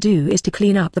thing to do is to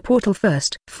clean up the portal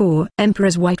first. 4.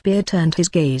 Emperor's Whitebeard turned his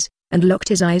gaze, and locked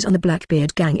his eyes on the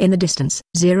Blackbeard gang in the distance.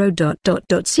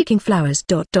 Seeking flowers.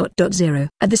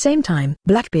 At the same time,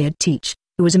 Blackbeard Teach,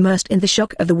 who was immersed in the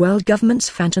shock of the world government's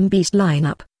Phantom Beast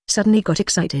lineup, suddenly got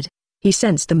excited. He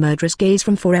sensed the murderous gaze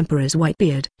from 4 Emperor's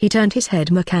Whitebeard. He turned his head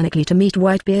mechanically to meet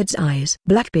Whitebeard's eyes.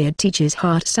 Blackbeard Teach's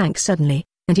heart sank suddenly,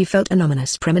 and he felt an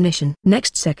ominous premonition.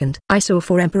 Next second, I saw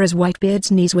 4 Emperor's Whitebeard's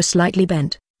knees were slightly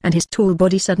bent, and his tall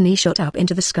body suddenly shot up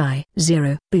into the sky.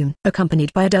 Boom.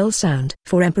 Accompanied by a dull sound,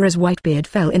 4 Emperor's Whitebeard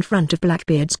fell in front of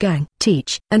Blackbeard's gang.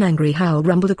 Teach. An angry howl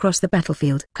rumbled across the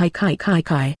battlefield.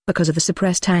 Kai. Because of the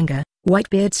suppressed anger,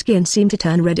 Whitebeard's skin seemed to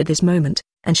turn red at this moment,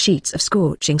 and sheets of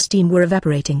scorching steam were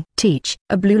evaporating. Teach.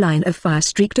 A blue line of fire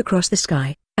streaked across the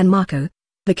sky, and Marco,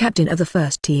 the captain of the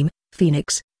first team,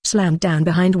 Phoenix, slammed down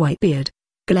behind Whitebeard,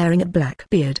 glaring at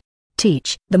Blackbeard.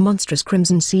 Teach. The monstrous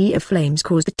crimson sea of flames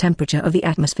caused the temperature of the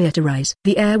atmosphere to rise.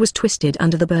 The air was twisted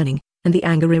under the burning, and the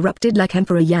anger erupted like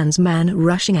Emperor Yan's man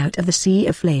rushing out of the sea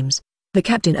of flames. The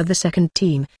captain of the second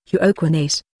team,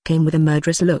 Huoquan, came with a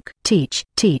murderous look. Teach.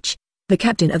 The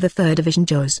captain of the 3rd Division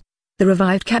Jaws, the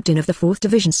revived captain of the 4th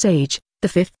Division Sage, the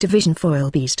 5th Division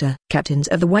Foil Beaster, captains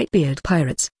of the Whitebeard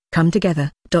Pirates, come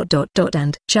together.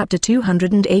 And Chapter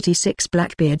 286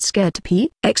 Blackbeard scared to pee?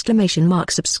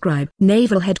 Subscribe.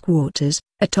 Naval headquarters,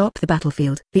 atop the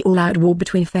battlefield. The all-out war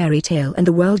between Fairy Tail and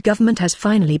the world government has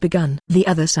finally begun. The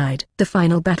other side. The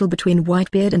final battle between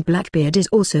Whitebeard and Blackbeard is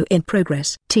also in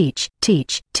progress. Teach.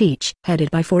 Headed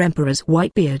by 4 Emperors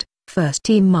Whitebeard, 1st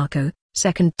Team Marco,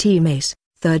 2nd Team Ace,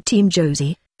 3rd Team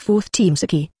Josie, 4th Team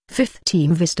Saki, 5th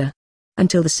Team Vista.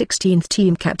 Until the 16th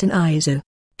Team Captain Aizo,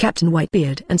 Captain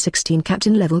Whitebeard and 16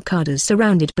 captain-level cadres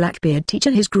surrounded Blackbeard Teach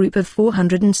and his group of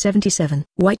 477.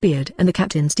 Whitebeard and the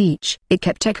captains Teach. It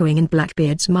kept echoing in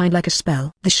Blackbeard's mind like a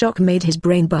spell. The shock made his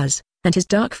brain buzz, and his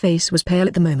dark face was pale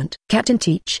at the moment. Captain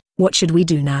Teach, what should we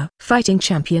do now? Fighting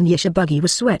champion Yishabuggy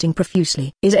was sweating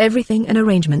profusely. Is everything an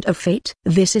arrangement of fate?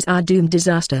 This is our doomed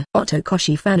disaster.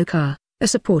 Otokoshi Fanuka, a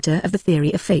supporter of the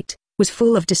theory of fate, was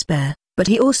full of despair, but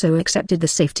he also accepted the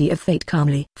safety of fate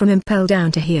calmly. From Impel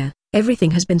down to here,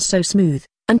 everything has been so smooth,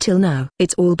 until now.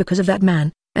 It's all because of that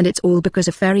man, and it's all because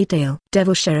of Fairy Tail.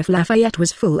 Devil Sheriff Lafayette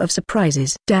was full of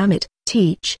surprises. Damn it,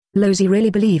 Teach, Losey really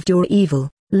believed you're evil.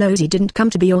 Losey didn't come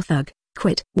to be your thug.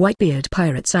 Quit. Whitebeard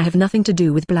pirates, I have nothing to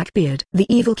do with Blackbeard. The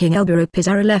evil King Elbero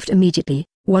Pizarro left immediately,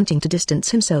 wanting to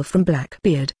distance himself from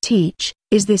Blackbeard. Teach,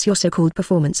 is this your so-called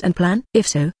performance and plan? If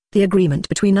so, the agreement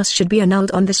between us should be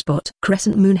annulled on the spot.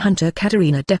 Crescent Moon Hunter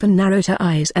Katarina Deppen narrowed her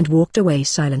eyes and walked away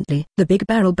silently. The big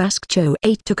barrel Basque Cho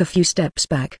 8 took a few steps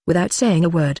back without saying a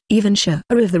word. Even Shadow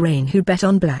of the Rain, who bet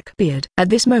on Blackbeard at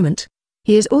this moment,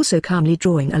 he is also calmly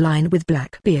drawing a line with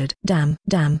Blackbeard. Damn.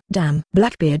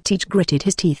 Blackbeard Teach gritted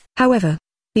his teeth. However,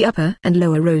 the upper and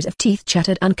lower rows of teeth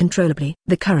chattered uncontrollably.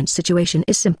 The current situation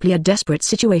is simply a desperate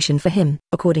situation for him,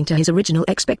 according to his original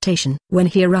expectation. When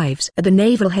he arrives at the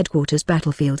naval headquarters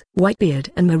battlefield,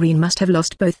 Whitebeard and Marine must have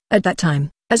lost both. At that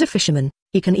time, as a fisherman,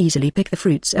 he can easily pick the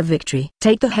fruits of victory.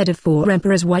 Take the head of 4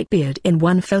 Emperors Whitebeard in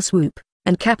one fell swoop,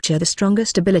 and capture the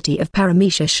strongest ability of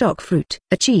Paramecia Shock Fruit.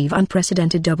 Achieve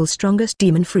unprecedented double strongest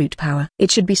demon fruit power.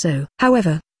 It should be so.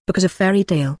 However, because of Fairy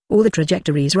Tail, all the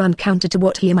trajectories run counter to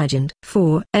what he imagined.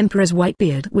 4 Emperors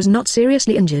Whitebeard was not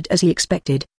seriously injured as he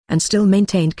expected, and still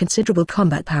maintained considerable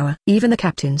combat power. Even the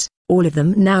captains, all of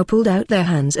them now pulled out their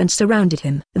hands and surrounded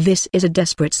him. This is a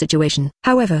desperate situation.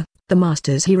 However, the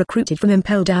masters he recruited from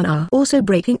Impel Down are also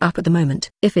breaking up at the moment.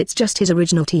 If it's just his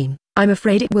original team, I'm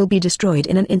afraid it will be destroyed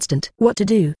in an instant. What to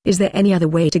do? Is there any other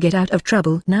way to get out of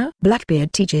trouble now?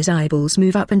 Blackbeard Teach's eyeballs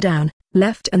move up and down,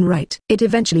 left and right. It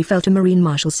eventually fell to Marine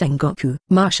Marshal Sengoku.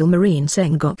 Marshal Marine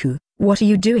Sengoku, what are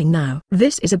you doing now?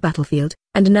 This is a battlefield,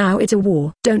 and now it's a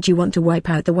war. Don't you want to wipe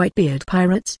out the Whitebeard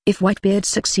pirates? If Whitebeard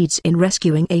succeeds in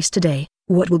rescuing Ace today,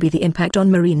 what will be the impact on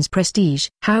Marine's prestige?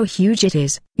 How huge it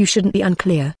is, you shouldn't be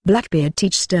unclear. Blackbeard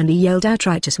Teach sternly yelled out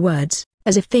righteous words,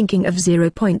 as if thinking of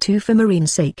 0.2 for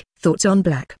Marine's sake. Thoughts on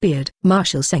Blackbeard?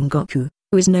 Marshal Sengoku,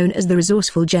 who is known as the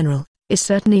resourceful general, is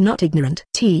certainly not ignorant.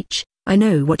 Teach, I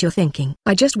know what you're thinking.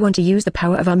 I just want to use the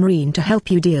power of our Marine to help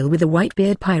you deal with the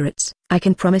Whitebeard pirates. I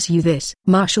can promise you this,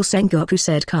 Marshal Sengoku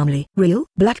said calmly. Real?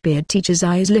 Blackbeard Teacher's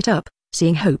eyes lit up,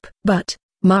 seeing hope. But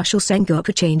Marshal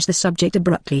Sengoku changed the subject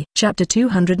abruptly. Chapter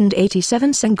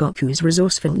 287 Sengoku's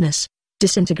Resourcefulness.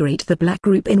 Disintegrate the Black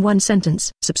Group in one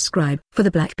sentence. Subscribe for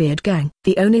the Blackbeard gang.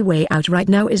 The only way out right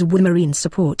now is with Marine's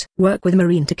support. Work with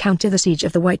Marine to counter the siege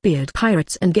of the Whitebeard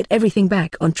pirates and get everything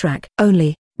back on track.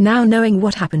 Only, now knowing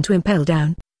what happened to Impel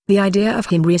Down, the idea of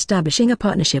him re-establishing a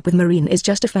partnership with Marine is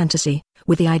just a fantasy.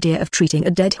 With the idea of treating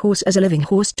a dead horse as a living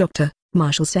horse, Dr.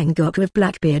 Marshal Sengoku of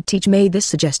Blackbeard Teach made this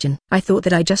suggestion. I thought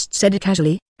that I just said it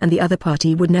casually, and the other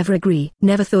party would never agree.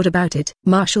 Never thought about it.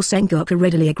 Marshal Sengoku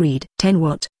readily agreed. 10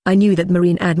 What? I knew that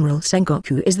Marine Admiral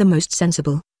Sengoku is the most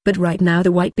sensible, but right now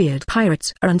the Whitebeard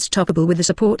pirates are unstoppable with the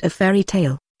support of Fairy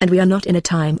Tail, and we are not in a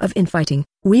time of infighting.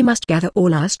 We must gather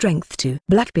all our strength to.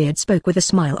 Blackbeard spoke with a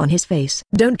smile on his face.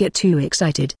 Don't get too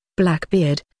excited,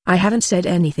 Blackbeard, I haven't said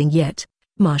anything yet.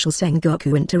 Marshal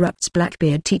Sengoku interrupts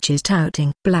Blackbeard Teach's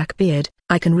touting. Blackbeard,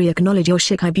 I can re-acknowledge your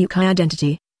Shikibukai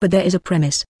identity, but there is a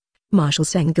premise. Marshal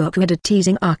Sengoku had a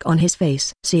teasing arc on his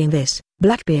face. Seeing this,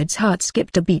 Blackbeard's heart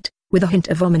skipped a beat, with a hint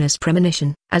of ominous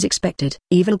premonition. As expected,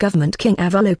 evil government King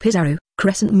Avalo Pizarro,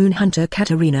 Crescent Moon Hunter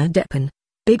Katarina Deppen,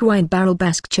 Big Wine Barrel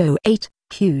Basque Cho 8,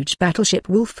 Huge Battleship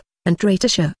Wolf, and Traitor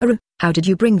Sharu. How did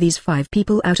you bring these 5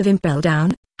 people out of Impel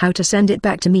Down? How to send it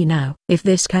back to me now? If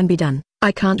this can be done,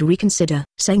 I can't reconsider,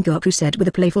 Sengoku said with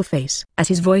a playful face. As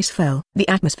his voice fell, the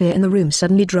atmosphere in the room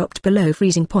suddenly dropped below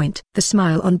freezing point. The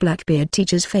smile on Blackbeard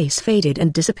Teacher's face faded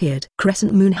and disappeared.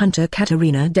 Crescent Moon Hunter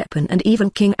Katarina Deppen and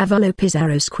Evil King Avalo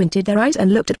Pizarro squinted their eyes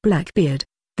and looked at Blackbeard.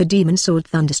 The demon sword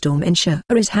Thunderstorm in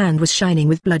Sharu's hand was shining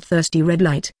with bloodthirsty red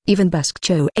light. Even Basque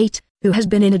Cho 8, who has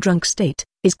been in a drunk state,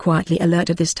 is quietly alert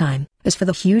at this time. As for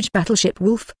the huge battleship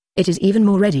Wolf, it is even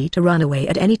more ready to run away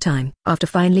at any time. After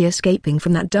finally escaping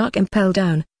from that dark Impel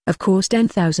Down, of course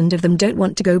 10,000 of them don't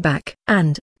want to go back.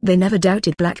 And they never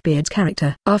doubted Blackbeard's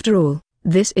character. After all,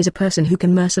 this is a person who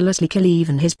can mercilessly kill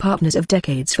even his partners of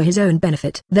decades for his own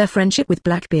benefit. Their friendship with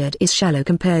Blackbeard is shallow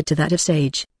compared to that of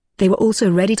Sage. They were also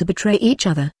ready to betray each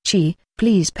other.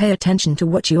 Please pay attention to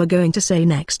what you are going to say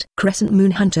next. Crescent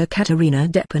Moon Hunter Katarina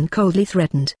Deppen coldly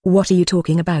threatened. What are you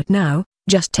talking about now?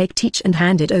 Just take Teach and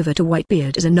hand it over to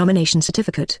Whitebeard as a nomination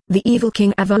certificate. The evil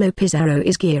King Avalo Pizarro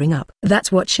is gearing up.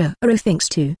 That's what Sharu thinks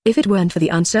too. If it weren't for the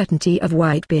uncertainty of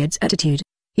Whitebeard's attitude,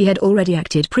 he had already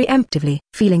acted preemptively.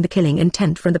 Feeling the killing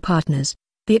intent from the partners,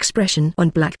 the expression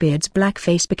on Blackbeard's black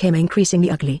face became increasingly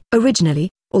ugly. Originally,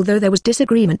 although there was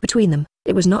disagreement between them,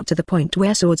 it was not to the point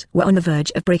where swords were on the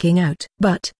verge of breaking out.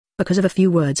 But because of a few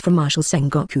words from Marshal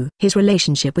Sengoku. His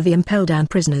relationship with the impelled-down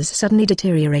prisoners suddenly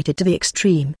deteriorated to the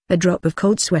extreme. A drop of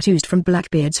cold sweat oozed from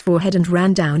Blackbeard's forehead and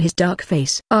ran down his dark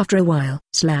face. After a while,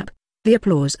 slap. The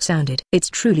applause sounded. It's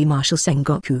truly Marshal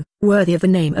Sengoku, worthy of the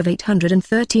name of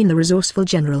 813, the resourceful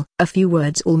general. A few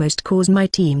words almost caused my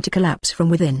team to collapse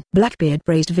from within. Blackbeard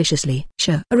praised viciously.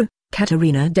 Shuru,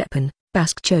 Katarina Deppen,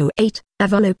 Basque Cho 8,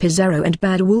 Avalo Pizarro and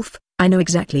Bad Wolf, I know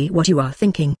exactly what you are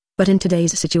thinking, but in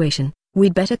today's situation,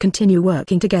 we'd better continue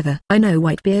working together. I know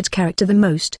Whitebeard's character the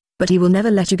most, but he will never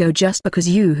let you go just because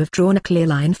you have drawn a clear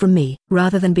line from me.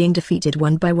 Rather than being defeated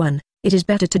one by one, it is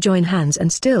better to join hands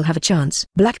and still have a chance.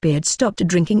 Blackbeard stopped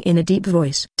drinking in a deep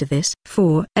voice. To this,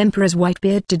 Emperor's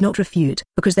Whitebeard did not refute,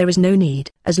 because there is no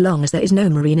need, as long as there is no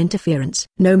marine interference.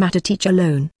 No matter teach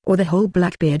alone, or the whole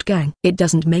Blackbeard gang, it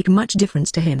doesn't make much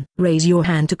difference to him. Raise your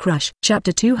hand to crush.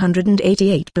 Chapter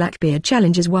 288 Blackbeard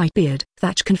challenges Whitebeard.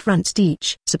 Thatch confronts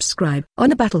Teach. Subscribe. On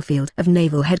the battlefield of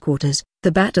Naval Headquarters,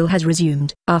 the battle has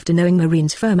resumed. After knowing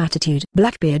Marine's firm attitude,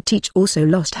 Blackbeard Teach also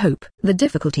lost hope. The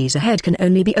difficulties ahead can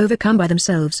only be overcome by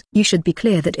themselves. You should be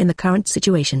clear that in the current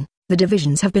situation, the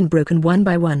divisions have been broken one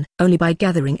by one. Only by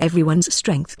gathering everyone's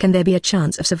strength can there be a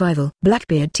chance of survival.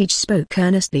 Blackbeard Teach spoke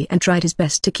earnestly and tried his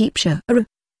best to keep Shuru,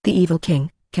 the evil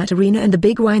king, Katarina and the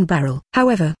big wine barrel.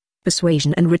 However,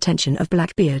 persuasion and retention of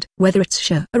Blackbeard, whether it's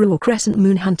Shuru or Crescent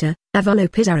Moon Hunter,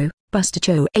 Avalo Pizarro, Buster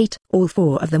Cho 8, all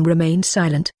four of them remained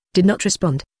silent, did not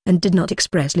respond, and did not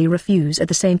expressly refuse at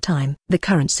the same time. The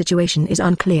current situation is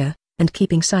unclear, and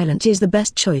keeping silent is the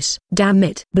best choice. Damn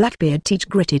it! Blackbeard Teach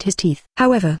gritted his teeth.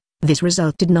 However, this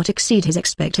result did not exceed his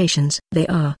expectations. They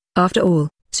are, after all,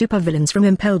 supervillains from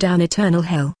impelled down eternal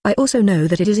hell. I also know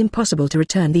that it is impossible to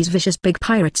return these vicious big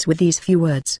pirates with these few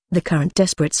words. The current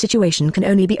desperate situation can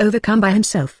only be overcome by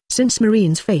himself. Since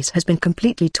Marine's face has been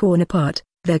completely torn apart,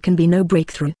 there can be no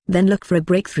breakthrough. Then look for a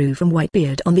breakthrough from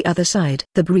Whitebeard on the other side.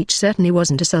 The breach certainly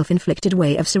wasn't a self-inflicted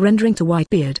way of surrendering to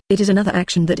Whitebeard. It is another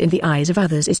action that in the eyes of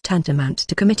others is tantamount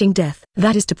to committing death.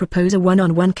 That is to propose a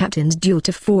one-on-one captain's duel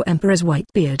to Emperor's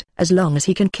Whitebeard. As long as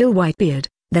he can kill Whitebeard,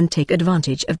 then take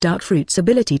advantage of Dark Fruit's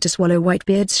ability to swallow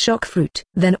Whitebeard's shock fruit.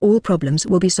 Then all problems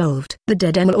will be solved. The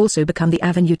dead end will also become the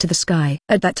avenue to the sky.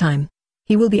 At that time,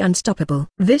 he will be unstoppable.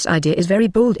 This idea is very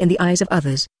bold in the eyes of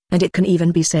others, and it can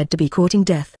even be said to be courting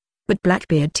death. But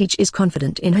Blackbeard Teach is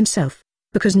confident in himself,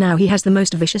 because now he has the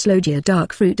most vicious Logia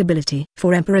Dark Fruit ability.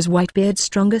 For Emperor's Whitebeard's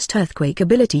strongest earthquake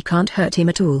ability can't hurt him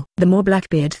at all. The more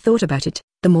Blackbeard thought about it,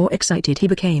 the more excited he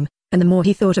became, and the more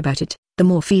he thought about it, the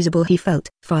more feasible he felt.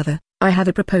 Father, I have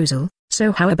a proposal,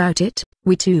 so how about it?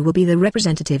 We two will be the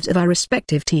representatives of our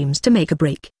respective teams to make a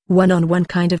break. One-on-one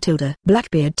kind of tilde.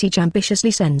 Blackbeard Teach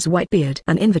ambitiously sends Whitebeard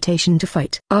an invitation to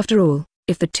fight. After all,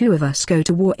 if the two of us go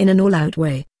to war in an all-out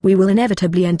way, we will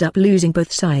inevitably end up losing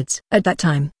both sides. At that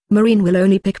time, Marine will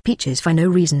only pick Peaches for no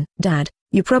reason. Dad,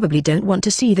 you probably don't want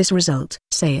to see this result.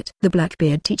 Say it. The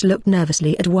Blackbeard Teach looked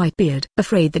nervously at Whitebeard,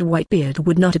 afraid that Whitebeard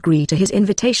would not agree to his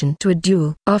invitation to a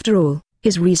duel. After all,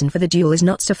 his reason for the duel is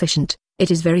not sufficient. It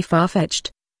is very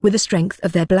far-fetched. With the strength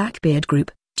of their Blackbeard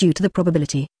group, due to the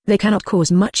probability, they cannot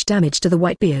cause much damage to the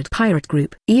Whitebeard pirate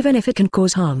group. Even if it can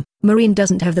cause harm, Marine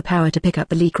doesn't have the power to pick up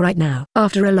the leak right now.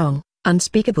 After a long,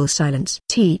 unspeakable silence.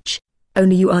 Teach,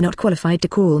 only you are not qualified to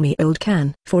call me old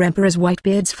can. For Emperor's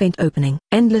Whitebeard's faint opening.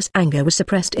 Endless anger was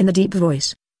suppressed in the deep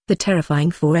voice. The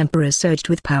terrifying four emperors surged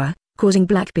with power, causing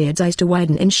Blackbeard's eyes to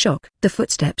widen in shock. The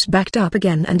footsteps backed up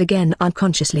again and again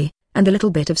unconsciously, and the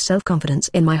little bit of self-confidence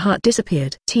in my heart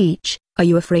disappeared. Teach, are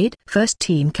you afraid? First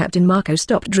Team Captain Marco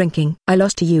stopped drinking. I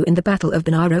lost to you in the Battle of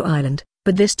Bonaro Island,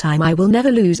 but this time I will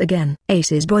never lose again.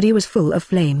 Ace's body was full of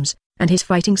flames, and his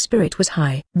fighting spirit was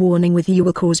high. Warning with you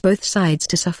will cause both sides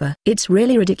to suffer. It's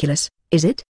really ridiculous, is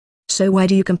it? So why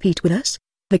do you compete with us?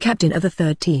 The captain of the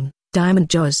third team, Diamond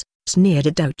Jaws, sneered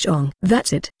at Dao Chong.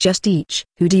 That's it. Just Teach.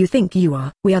 Who do you think you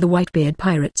are? We are the Whitebeard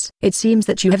pirates. It seems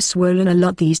that you have swollen a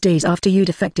lot these days after you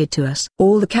defected to us.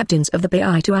 All the captains of the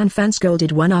Baituan fan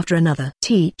scolded one after another.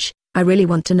 Teach, I really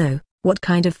want to know, what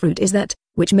kind of fruit is that,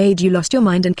 which made you lost your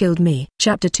mind and killed me?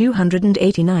 Chapter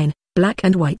 289, Black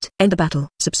and White. End the battle.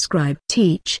 Subscribe.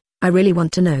 Teach, I really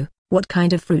want to know, what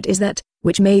kind of fruit is that,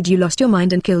 which made you lost your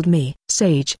mind and killed me?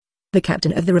 Sage, the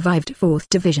captain of the revived 4th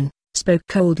Division, spoke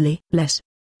coldly.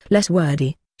 Less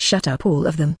wordy, shut up all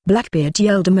of them. Blackbeard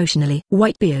yelled emotionally.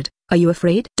 Whitebeard, are you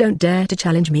afraid? Don't dare to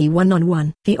challenge me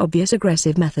one-on-one. The obvious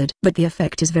aggressive method, but the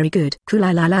effect is very good.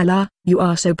 Kula-la-la-la, you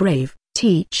are so brave.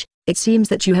 Teach, it seems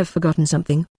that you have forgotten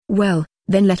something. Well,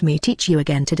 then let me teach you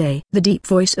again today. The deep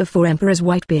voice of Four Emperors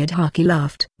Whitebeard Haki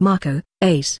laughed. Marco,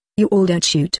 Ace, you all don't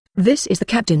shoot. This is the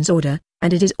captain's order,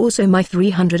 and it is also my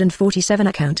 347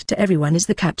 account to everyone is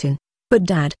the captain. But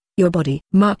Dad, Your body.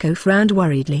 Marco frowned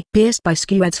worriedly. Pierced by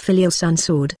Squad's filial sun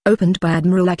sword, opened by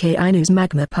Admiral Akainu's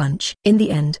magma punch. In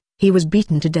the end, he was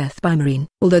beaten to death by Marine.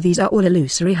 Although these are all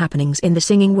illusory happenings in the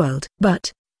singing world.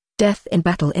 But death in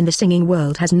battle in the singing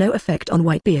world has no effect on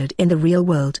Whitebeard in the real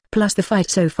world. Plus the fight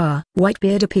so far,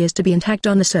 Whitebeard appears to be intact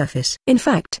on the surface. In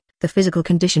fact, the physical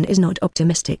condition is not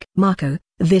optimistic. Marco,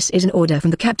 this is an order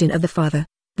from the captain of the father.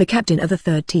 The captain of the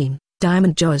third team,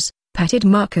 Diamond Jaws, patted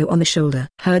Marco on the shoulder.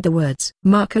 Heard the words.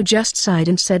 Marco just sighed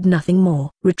and said nothing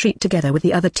more. Retreat together with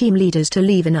the other team leaders to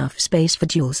leave enough space for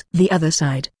duels. The other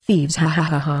side. Thieves, ha ha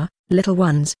ha ha. Little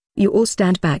ones, you all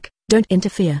stand back, don't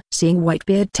interfere. Seeing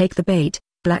Whitebeard take the bait,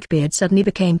 Blackbeard suddenly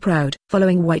became proud.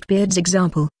 Following Whitebeard's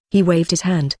example, he waved his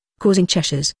hand, causing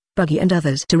Cheshire's, Buggy and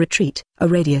others to retreat. A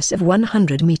radius of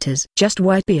 100 meters. Just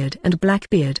Whitebeard and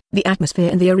Blackbeard. The atmosphere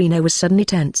in the arena was suddenly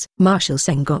tense. Marshal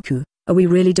Sengoku, are we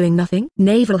really doing nothing?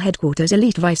 Naval Headquarters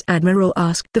Elite Vice Admiral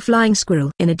asked the Flying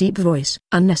Squirrel in a deep voice.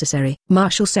 Unnecessary.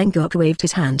 Marshal Sengoku waved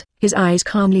his hand. His eyes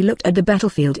calmly looked at the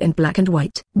battlefield in black and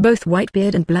white. Both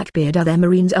Whitebeard and Blackbeard are their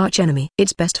Marine's archenemy.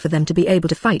 It's best for them to be able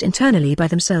to fight internally by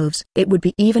themselves. It would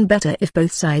be even better if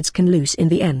both sides can lose in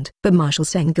the end. But Marshal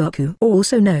Sengoku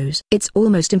also knows it's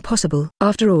almost impossible.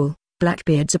 After all,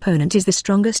 Blackbeard's opponent is the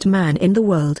strongest man in the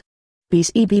world.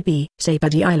 BCBB,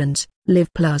 Sapadi Islands,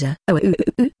 Live Plaza.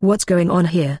 What's going on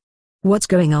here? What's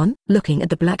going on? Looking at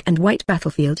the black and white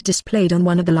battlefield displayed on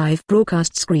one of the live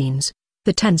broadcast screens,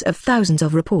 the tens of thousands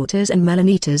of reporters and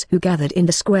Melanitas who gathered in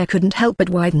the square couldn't help but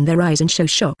widen their eyes and show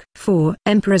shock. 4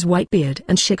 Emperors Whitebeard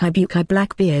and Shikibukai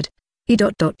Blackbeard.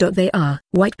 They are.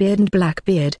 Whitebeard and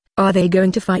Blackbeard, are they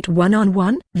going to fight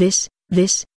one-on-one? This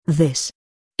is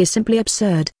simply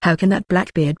absurd. How can that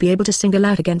Blackbeard be able to single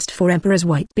out against 4 Emperors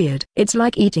Whitebeard? It's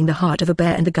like eating the heart of a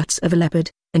bear and the guts of a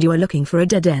leopard, and you are looking for a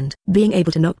dead end. Being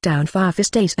able to knock down Fire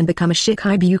Fist Ace and become a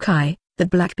Shikibukai, that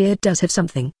Blackbeard does have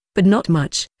something, but not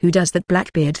much. Who does that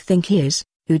Blackbeard think he is?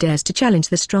 Who dares to challenge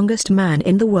the strongest man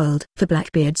in the world? For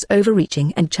Blackbeard's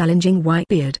overreaching and challenging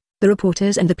Whitebeard, the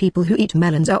reporters and the people who eat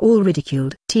melons are all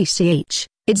ridiculed. TCH,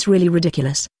 it's really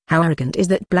ridiculous. How arrogant is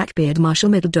that Blackbeard? Marshal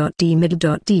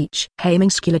Deach.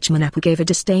 Hamingskulachmanapu gave a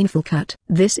disdainful cut.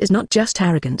 This is not just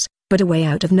arrogance, but a way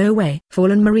out of no way.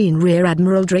 Fallen Marine Rear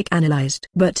Admiral Drake analyzed.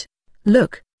 But,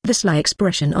 look, the sly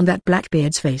expression on that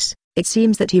Blackbeard's face. It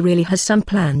seems that he really has some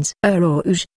plans.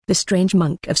 Rouge, the strange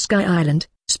monk of Sky Island,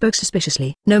 spoke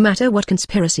suspiciously. No matter what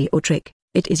conspiracy or trick,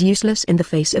 it is useless in the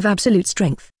face of absolute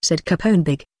strength, said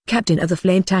Caponebig, captain of the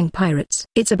Flame Tang Pirates.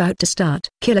 It's about to start.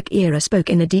 Kilakira spoke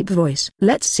in a deep voice.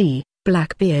 Let's see,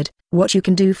 Blackbeard, what you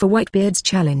can do for Whitebeard's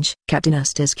challenge. Captain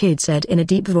Asta's kid said in a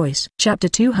deep voice. Chapter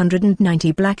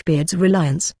 290 Blackbeard's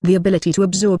Reliance. The ability to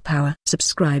absorb power.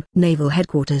 Subscribe. Naval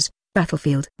Headquarters,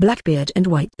 Battlefield. Blackbeard and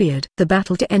Whitebeard. The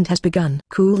battle to end has begun.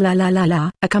 Cool la la la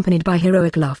la. Accompanied by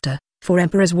heroic laughter, 4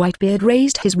 Emperors Whitebeard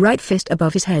raised his right fist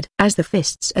above his head. As the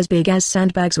fists as big as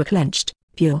sandbags were clenched,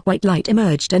 pure white light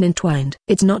emerged and entwined.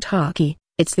 It's not haki,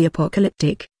 it's the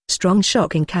apocalyptic, strong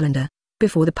shocking calendar.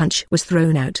 Before the punch was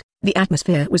thrown out, the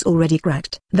atmosphere was already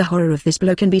cracked. The horror of this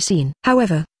blow can be seen.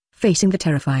 However, facing the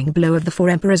terrifying blow of the 4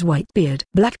 Emperors Whitebeard,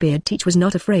 Blackbeard Teach was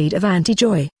not afraid of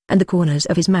anti-joy, and the corners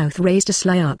of his mouth raised a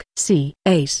sly arc.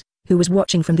 Ace, who was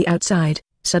watching from the outside,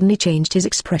 suddenly changed his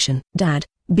expression. Dad,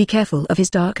 be careful of his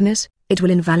darkness, it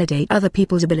will invalidate other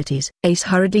people's abilities. Ace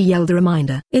hurriedly yelled a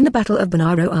reminder. In the Battle of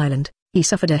Bonaro Island, he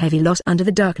suffered a heavy loss under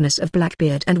the darkness of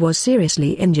Blackbeard and was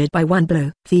seriously injured by one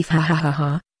blow. Thief, ha ha ha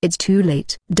ha, it's too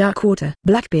late. Dark water.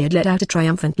 Blackbeard let out a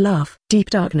triumphant laugh. Deep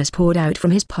darkness poured out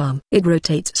from his palm. It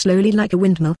rotates slowly like a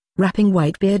windmill, wrapping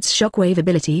Whitebeard's shockwave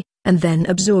ability, and then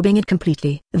absorbing it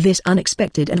completely. This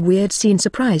unexpected and weird scene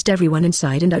surprised everyone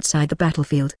inside and outside the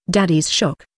battlefield. Daddy's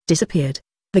shock disappeared.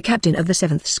 The captain of the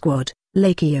 7th Squad,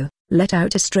 Lakio, let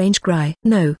out a strange cry.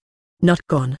 No. Not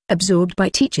gone. Absorbed by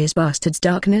Teach's bastard's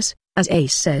darkness, as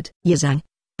Ace said. Yazang,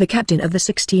 the captain of the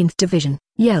 16th Division,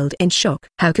 yelled in shock.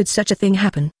 How could such a thing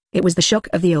happen? It was the shock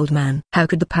of the old man. How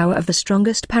could the power of the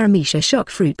strongest Paramecia shock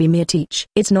fruit be mere Teach?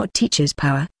 It's not Teach's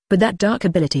power, but that dark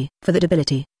ability. For that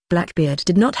ability, Blackbeard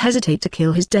did not hesitate to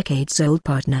kill his decades-old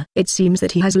partner. It seems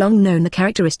that he has long known the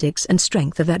characteristics and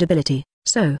strength of that ability.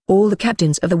 So, all the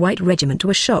captains of the White Regiment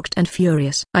were shocked and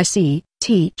furious. I see,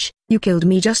 Teach, you killed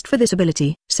me just for this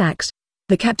ability. Sax,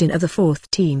 the captain of the 4th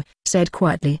team, said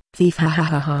quietly. Thief, ha ha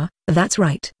ha ha, that's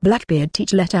right. Blackbeard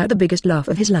Teach let out the biggest laugh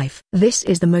of his life. This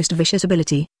is the most vicious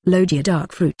ability, Logia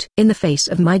Dark Fruit. In the face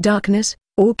of my darkness,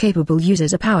 all capable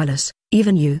users are powerless,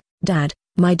 even you, Dad.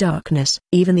 My darkness.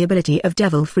 Even the ability of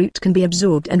Devil Fruit can be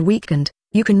absorbed and weakened,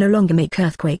 You can no longer make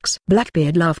earthquakes.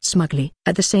 Blackbeard laughed smugly.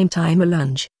 At the same time a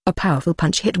lunge, a powerful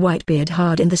punch hit Whitebeard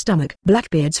hard in the stomach.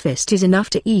 Blackbeard's fist is enough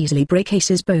to easily break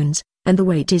Ace's bones, and the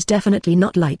weight is definitely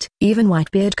not light. Even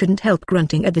Whitebeard couldn't help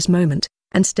grunting at this moment,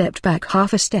 and stepped back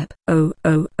half a step. Oh,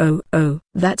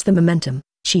 that's the momentum.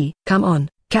 Come on,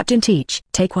 Captain Teach.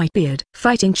 Take Whitebeard.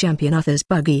 Fighting champion Arthur's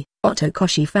buggy, Otto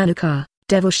Koshi Fanuka,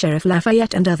 Devil Sheriff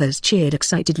Lafayette and others cheered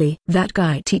excitedly. That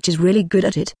guy Teach is really good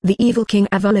at it. The evil King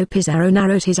Avalo Pizarro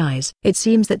narrowed his eyes. It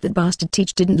seems that bastard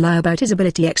Teach didn't lie about his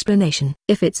ability explanation.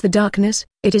 If it's the darkness,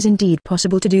 it is indeed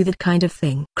possible to do that kind of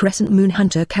thing. Crescent Moon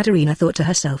Hunter Katarina thought to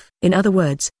herself. In other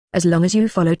words, as long as you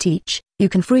follow Teach, you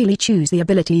can freely choose the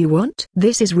ability you want.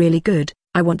 This is really good.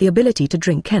 I want the ability to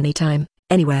drink anytime,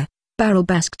 anywhere. Barrel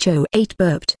Bask Cho 8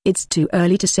 burped. It's too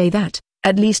early to say that,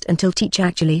 at least until Teach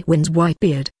actually wins.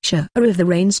 Whitebeard. Sure. of the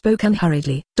Rain spoke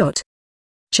unhurriedly.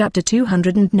 Chapter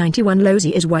 291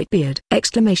 Lozy is Whitebeard.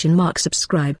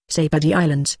 Subscribe. Say Buddy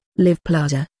Islands, Live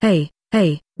Plaza. Hey,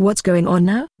 what's going on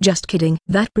now? Just kidding.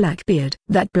 That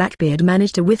Blackbeard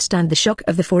managed to withstand the shock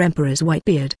of the 4 Emperors.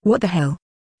 Whitebeard. What the hell?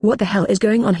 What the hell is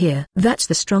going on here? That's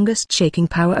the strongest shaking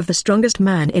power of the strongest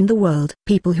man in the world.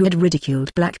 People who had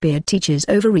ridiculed Blackbeard Teach's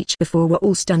overreach before were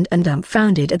all stunned and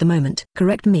dumbfounded at the moment.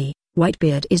 Correct me,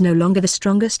 Whitebeard is no longer the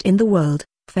strongest in the world.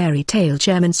 Fairy Tail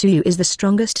Chairman Suyu is the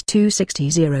strongest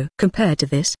 260. Compared to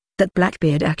this, that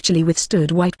Blackbeard actually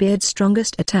withstood Whitebeard's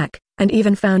strongest attack, and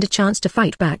even found a chance to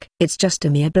fight back. It's just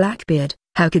a mere Blackbeard.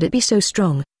 How could it be so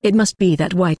strong? It must be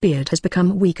that Whitebeard has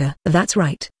become weaker. That's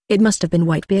right. It must have been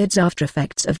Whitebeard's after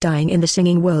effects of dying in the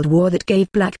Singing World War that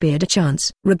gave Blackbeard a chance.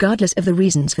 Regardless of the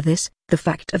reasons for this, the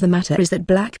fact of the matter is that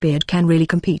Blackbeard can really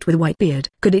compete with Whitebeard.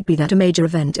 Could it be that a major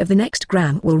event of the next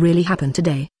gram will really happen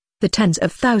today? The tens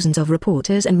of thousands of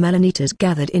reporters and Melanitas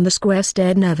gathered in the square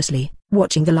stared nervously,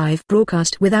 watching the live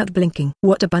broadcast without blinking.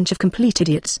 What a bunch of complete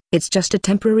idiots. It's just a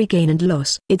temporary gain and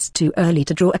loss. It's too early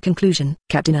to draw a conclusion.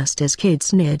 Captain Asta's kid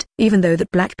sneered. Even though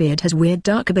that Blackbeard has weird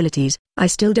dark abilities, I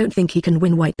still don't think he can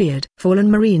win Whitebeard.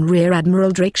 Fallen Marine Rear Admiral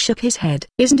Drake shook his head.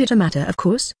 Isn't it a matter of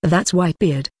course? That's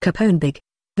Whitebeard. Capone Big,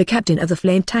 the captain of the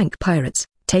Flame Tank Pirates,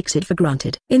 takes it for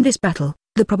granted. In this battle,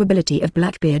 the probability of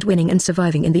Blackbeard winning and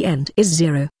surviving in the end is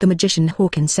 0. The magician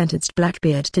Hawkins sentenced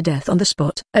Blackbeard to death on the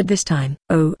spot. At this time,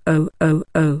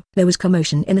 there was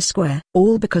commotion in the square,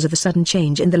 all because of the sudden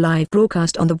change in the live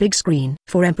broadcast on the big screen.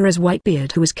 For Emperor's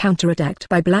Whitebeard, who was counterattacked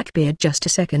by Blackbeard just a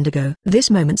second ago. This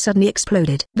moment suddenly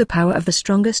exploded. The power of the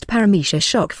strongest Paramecia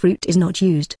shock fruit is not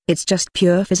used. It's just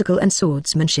pure physical and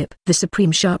swordsmanship. The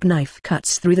supreme sharp knife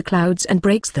cuts through the clouds and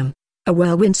breaks them. A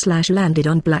whirlwind slash landed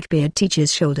on Blackbeard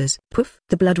Teacher's shoulders. Poof!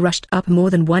 The blood rushed up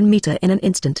more than 1 meter in an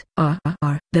instant.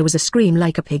 There was a scream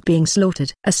like a pig being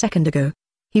slaughtered. A second ago,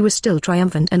 he was still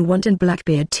triumphant and wanton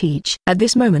Blackbeard Teach. At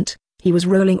this moment, he was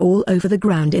rolling all over the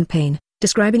ground in pain,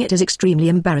 describing it as extremely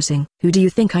embarrassing. Who do you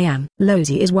think I am?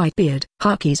 Lozy is Whitebeard.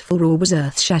 Haki's full roar was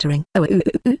earth-shattering.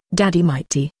 Daddy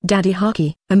mighty. Daddy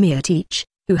Haki, a mere Teach,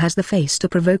 who has the face to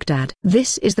provoke Dad.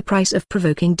 This is the price of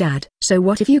provoking Dad. So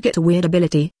what if you get a weird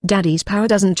ability? Daddy's power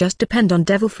doesn't just depend on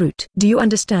devil fruit. Do you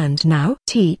understand now?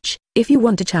 Teach, if you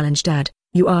want to challenge Dad,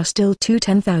 you are still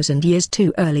 10,000 years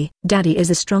too early. Daddy is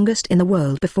the strongest in the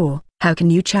world before. How can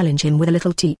you challenge him with a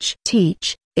little Teach?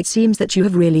 Teach, it seems that you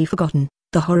have really forgotten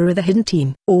the horror of the hidden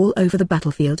team. All over the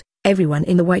battlefield, everyone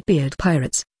in the Whitebeard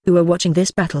Pirates, who were watching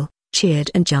this battle,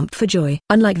 cheered and jumped for joy.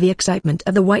 Unlike the excitement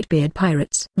of the Whitebeard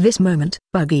Pirates, this moment,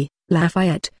 Buggy,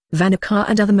 Lafayette, Vanuka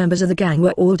and other members of the gang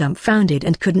were all dumbfounded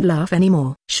and couldn't laugh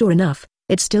anymore. Sure enough,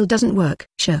 it still doesn't work.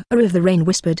 Sure, of the Rain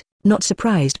whispered, not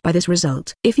surprised by this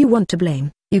result. If you want to blame,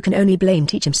 you can only blame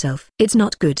Teach himself. It's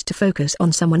not good to focus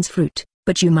on someone's fruit,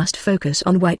 but you must focus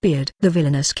on Whitebeard. The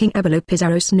villainous King Abelo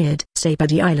Pizarro sneered. Say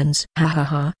Buddy Islands.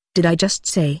 Ha, did I just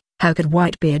say, how could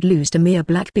Whitebeard lose to mere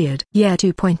Blackbeard? Yeah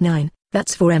 2.9.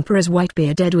 That's for Emperor's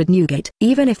Whitebeard Edward Newgate.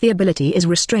 Even if the ability is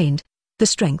restrained, the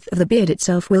strength of the beard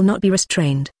itself will not be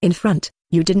restrained. In front,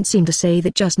 you didn't seem to say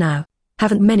that just now.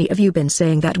 Haven't many of you been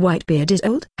saying that Whitebeard is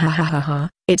old? Ha,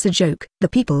 it's a joke. The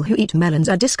people who eat melons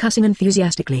are discussing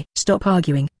enthusiastically. Stop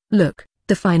arguing. Look,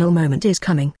 the final moment is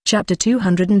coming. Chapter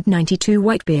 292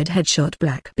 Whitebeard headshot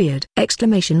Blackbeard!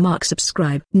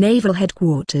 Subscribe. Naval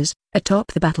headquarters,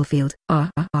 atop the battlefield.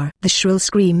 The shrill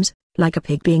screams, like a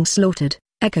pig being slaughtered,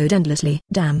 echoed endlessly.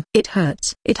 Damn. It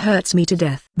hurts me to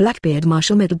death. Blackbeard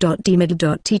Marshal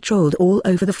T trolled all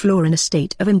over the floor in a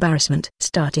state of embarrassment.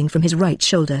 Starting from his right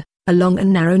shoulder, a long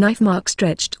and narrow knife mark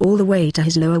stretched all the way to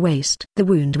his lower waist. The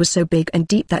wound was so big and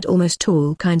deep that almost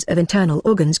all kinds of internal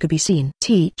organs could be seen.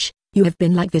 Teach, you have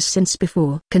been like this since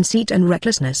before. Conceit and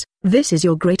recklessness, this is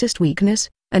your greatest weakness,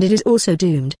 and it is also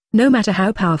doomed. No matter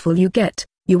how powerful you get,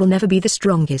 you will never be the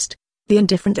strongest. The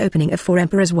indifferent opening of 4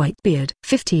 Emperor's Whitebeard.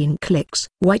 15 clicks.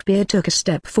 Whitebeard took a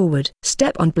step forward.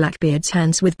 Step on Blackbeard's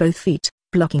hands with both feet,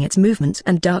 blocking its movements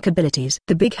and dark abilities.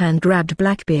 The big hand grabbed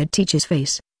Blackbeard Teacher's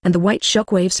face, and the white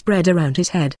shockwave spread around his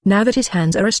head. Now that his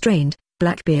hands are restrained,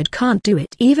 Blackbeard can't do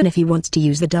it even if he wants to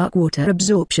use the dark water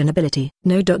absorption ability.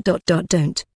 No.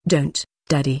 Don't,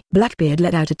 Daddy. Blackbeard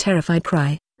let out a terrified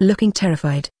cry, looking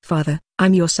terrified. Father,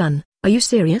 I'm your son. Are you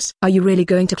serious? Are you really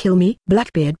going to kill me?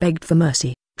 Blackbeard begged for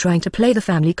mercy, trying to play the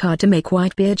family card to make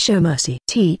Whitebeard show mercy.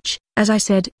 Teach, as I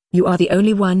said, you are the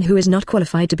only one who is not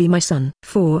qualified to be my son.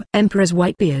 4 Emperor's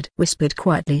Whitebeard whispered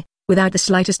quietly, without the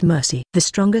slightest mercy. The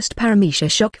strongest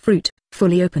paramecia shock fruit,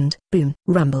 fully opened. Boom,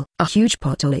 rumble. A huge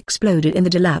portal exploded in the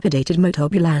dilapidated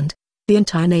Motobuland. The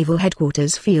entire naval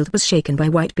headquarters field was shaken by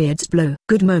Whitebeard's blow.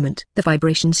 Good moment. The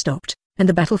vibration stopped, and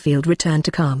the battlefield returned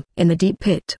to calm. In the deep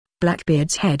pit,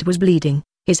 Blackbeard's head was bleeding.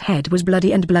 His head was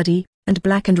bloody, and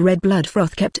black and red blood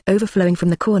froth kept overflowing from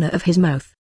the corner of his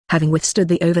mouth. Having withstood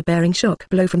the overbearing shock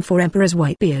blow from 4 Emperor's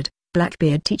Whitebeard,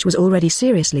 Blackbeard Teach was already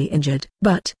seriously injured.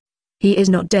 But he is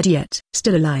not dead yet.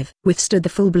 Still alive. Withstood the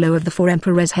full blow of the 4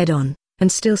 Emperors head-on,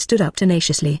 and still stood up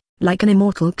tenaciously, like an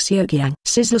immortal Xioqiang.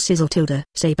 Sizzle sizzle tilde.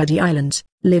 Say Buddy Islands,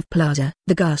 Live Plaza.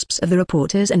 The gasps of the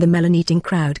reporters and the melon-eating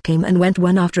crowd came and went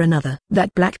one after another.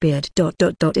 That Blackbeard ...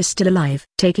 is still alive.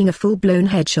 Taking a full-blown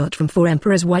headshot from 4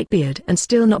 Emperor's Whitebeard and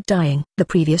still not dying. The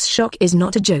previous shock is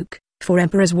not a joke. 4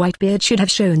 Emperor's Whitebeard should have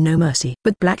shown no mercy.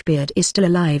 But Blackbeard is still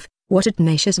alive. What a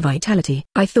tenacious vitality.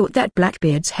 I thought that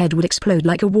Blackbeard's head would explode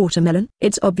like a watermelon.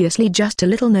 It's obviously just a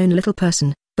little-known little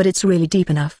person, but it's really deep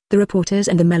enough. The reporters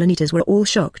and the melon-eaters were all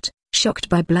shocked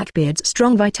by Blackbeard's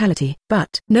strong vitality.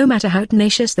 But no matter how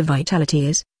tenacious the vitality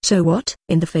is, so what?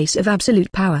 In the face of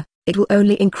absolute power, it will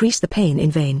only increase the pain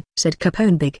in vain, said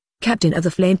Caponebig, captain of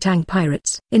the Flame Tang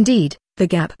Pirates. Indeed, the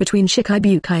gap between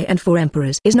Shikibukai and 4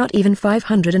 Emperors is not even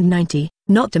 590,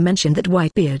 not to mention that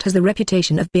Whitebeard has the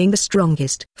reputation of being the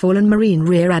strongest. Fallen Marine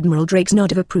Rear Admiral Drake's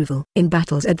nod of approval. In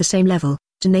battles at the same level,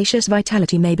 tenacious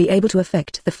vitality may be able to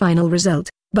affect the final result,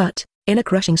 but, in a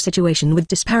crushing situation with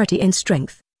disparity in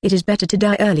strength, it is better to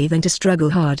die early than to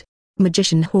struggle hard.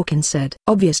 Magician Hawkins said.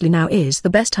 Obviously now is the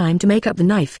best time to make up the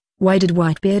knife. Why did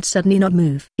Whitebeard suddenly not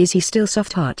move? Is he still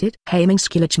soft-hearted? Haming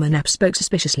Skillichmanap spoke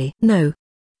suspiciously. No.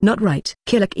 Not right.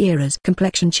 Killick Era's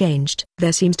complexion changed.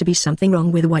 There seems to be something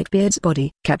wrong with Whitebeard's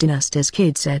body. Captain Asta's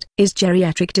kid said. Is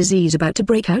geriatric disease about to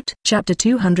break out? Chapter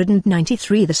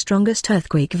 293. The strongest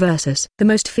earthquake versus the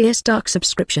most fierce dark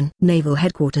subscription. Naval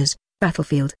headquarters,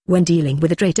 battlefield. When dealing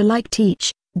with a traitor like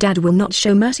Teach, Dad will not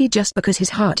show mercy just because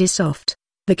his heart is soft.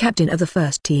 The captain of the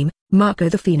first team, Marco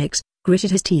the Phoenix,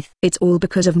 gritted his teeth. It's all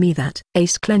because of me that.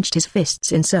 Ace clenched his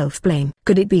fists in self-blame.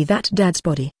 Could it be that Dad's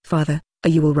body? Father, are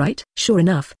you all right? Sure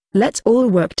enough, let's all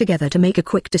work together to make a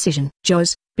quick decision.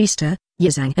 Joz, Beaster,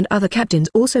 Yizang and other captains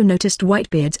also noticed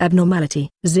Whitebeard's abnormality.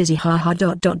 Zizzy ha ha ...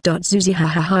 Zuzi ha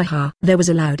ha ha ha. There was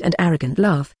a loud and arrogant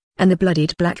laugh, and the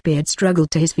bloodied Blackbeard struggled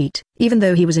to his feet. Even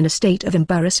though he was in a state of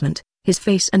embarrassment, his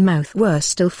face and mouth were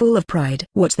still full of pride.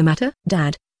 What's the matter,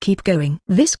 Dad? Keep going.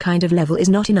 This kind of level is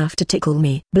not enough to tickle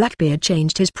me. Blackbeard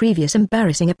changed his previous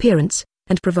embarrassing appearance,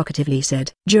 and provocatively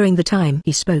said. During the time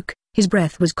he spoke, his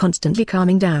breath was constantly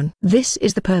calming down. This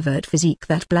is the pervert physique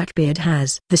that Blackbeard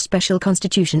has. The special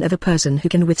constitution of a person who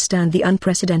can withstand the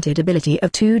unprecedented ability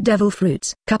of 2 devil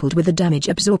fruits. Coupled with the damage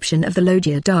absorption of the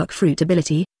Logia dark fruit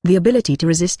ability, the ability to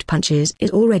resist punches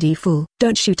is already full.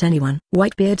 Don't shoot anyone.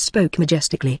 Whitebeard spoke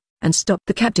majestically, and stopped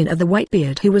the captain of the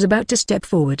Whitebeard who was about to step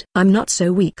forward. I'm not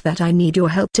so weak that I need your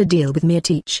help to deal with me.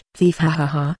 Teach. Thief ha ha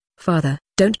ha. Father,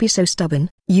 don't be so stubborn.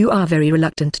 You are very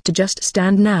reluctant to just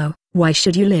stand now. Why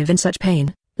should you live in such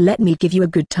pain? Let me give you a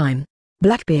good time.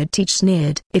 Blackbeard Teach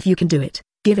sneered. If you can do it,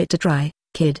 give it a try,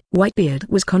 kid. Whitebeard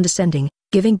was condescending,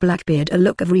 giving Blackbeard a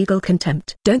look of regal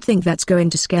contempt. Don't think that's going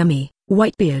to scare me,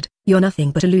 Whitebeard. You're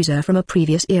nothing but a loser from a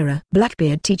previous era.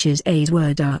 Blackbeard Teach's eyes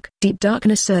were dark. Deep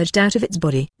darkness surged out of its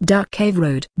body. Dark Cave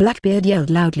Road. Blackbeard yelled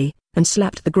loudly, and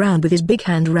slapped the ground with his big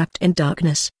hand wrapped in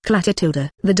darkness. Clatter tilde.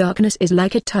 The darkness is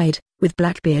like a tide, with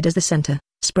Blackbeard as the center,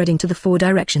 spreading to the 4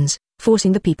 directions,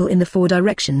 forcing the people in the 4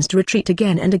 directions to retreat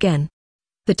again and again.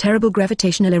 The terrible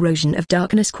gravitational erosion of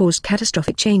darkness caused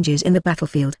catastrophic changes in the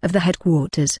battlefield of the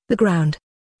headquarters. The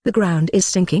ground is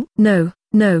sinking? No,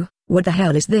 what the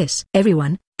hell is this?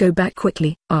 Everyone, go back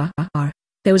quickly.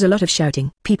 There was a lot of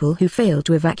shouting. People who failed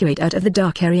to evacuate out of the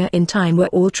dark area in time were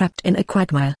all trapped in a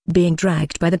quagmire. Being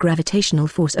dragged by the gravitational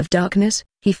force of darkness,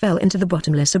 he fell into the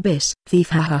bottomless abyss. Thief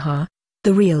ha ha ha.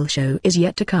 The real show is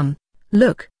yet to come.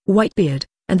 Look, Whitebeard,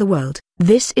 and the world.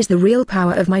 This is the real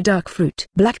power of my dark fruit.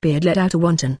 Blackbeard let out a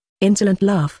wanton, insolent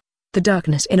laugh. The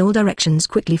darkness in all directions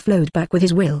quickly flowed back with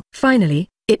his will. Finally,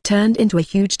 It turned into a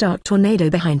huge dark tornado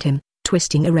behind him,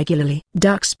 twisting irregularly.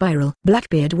 Dark spiral.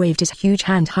 Blackbeard waved his huge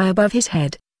hand high above his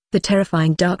head. The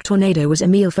terrifying dark tornado was a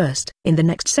meal first. In the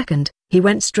next second, he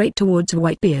went straight towards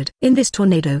Whitebeard. In this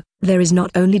tornado, there is not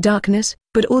only darkness,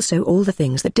 but also all the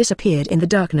things that disappeared in the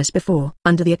darkness before.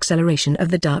 Under the acceleration of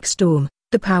the dark storm,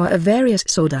 the power of various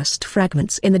sawdust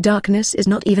fragments in the darkness is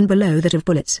not even below that of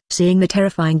bullets. Seeing the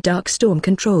terrifying dark storm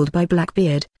controlled by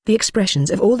Blackbeard, the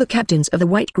expressions of all the captains of the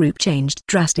White group changed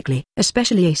drastically,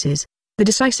 especially Ace's. The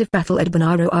decisive battle at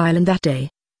Bonaro Island that day,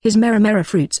 his Mera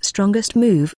Fruit's strongest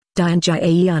move,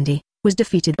 Dianjayandi, was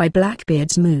defeated by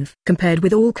Blackbeard's move. Compared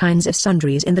with all kinds of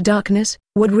sundries in the darkness,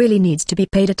 what really needs to be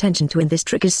paid attention to in this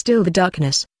trick is still the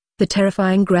darkness. The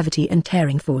terrifying gravity and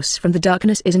tearing force from the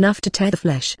darkness is enough to tear the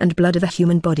flesh and blood of a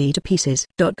human body to pieces.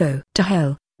 Go to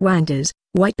hell, Wangers,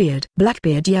 Whitebeard.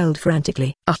 Blackbeard yelled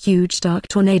frantically. A huge dark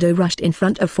tornado rushed in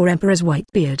front of Four Emperor's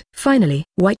Whitebeard. Finally,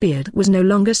 Whitebeard was no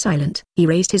longer silent. He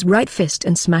raised his right fist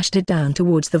and smashed it down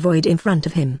towards the void in front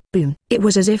of him. Boom. It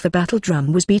was as if a battle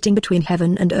drum was beating between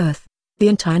heaven and earth. The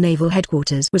entire naval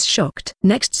headquarters was shocked.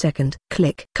 Next second,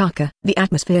 click. Kaka. The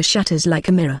atmosphere shatters like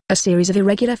a mirror. A series of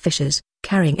irregular fissures,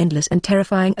 carrying endless and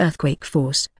terrifying earthquake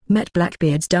force, met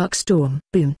Blackbeard's dark storm.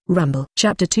 Boom. Rumble.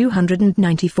 Chapter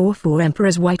 294. Four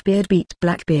Emperor's Whitebeard beat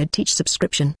Blackbeard. Teach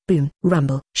subscription. Boom.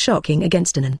 Rumble. Shocking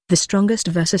against Oden. The strongest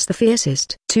versus the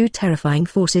fiercest. Two terrifying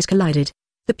forces collided.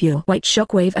 The pure white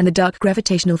shockwave and the dark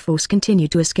gravitational force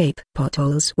continued to escape.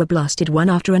 Potholes were blasted one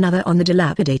after another on the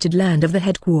dilapidated land of the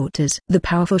headquarters. The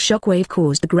powerful shockwave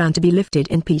caused the ground to be lifted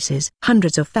in pieces.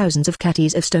 Hundreds of thousands of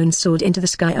catties of stone soared into the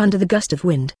sky under the gust of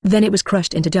wind. Then it was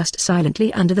crushed into dust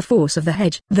silently under the force of the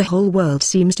hedge. The whole world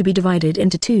seems to be divided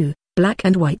into two, black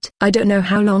and white. I don't know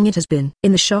how long it has been.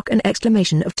 In the shock and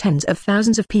exclamation of tens of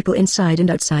thousands of people inside and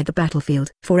outside the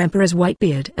battlefield, Four Emperors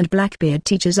Whitebeard and Blackbeard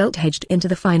teachers ult-hedged into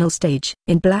the final stage.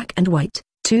 In black and white,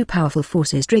 two powerful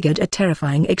forces triggered a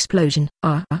terrifying explosion.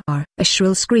 A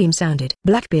shrill scream sounded.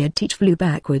 Blackbeard teach flew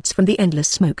backwards from the endless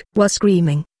smoke. While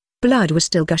screaming, blood was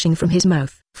still gushing from his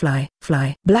mouth. Fly,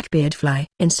 Blackbeard fly.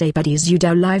 In Sabadi's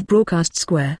Udao live broadcast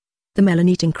square, the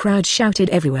melon-eating crowd shouted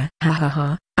everywhere. Ha ha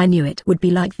ha, I knew it would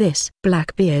be like this.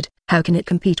 Blackbeard, how can it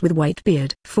compete with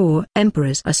Whitebeard? Four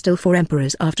emperors are still four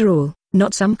emperors after all,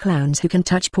 not some clowns who can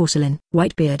touch porcelain.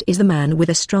 Whitebeard is the man with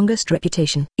the strongest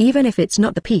reputation. Even if it's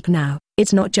not the peak now,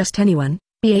 it's not just anyone,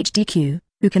 BHDQ,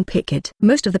 who can pick it.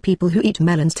 Most of the people who eat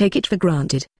melons take it for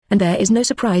granted, and there is no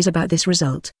surprise about this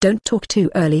result. Don't talk too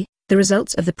early, the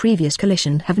results of the previous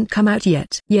collision haven't come out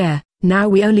yet. Yeah, now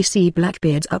we only see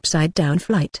Blackbeard's upside-down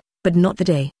flight. But not the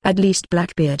day. At least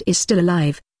Blackbeard is still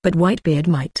alive, but Whitebeard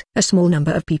might. A small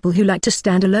number of people who like to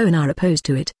stand alone are opposed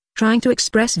to it, trying to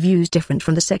express views different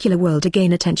from the secular world to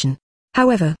gain attention.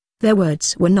 However, their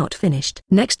words were not finished.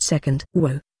 Next second,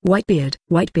 whoa,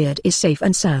 Whitebeard is safe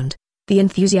and sound. The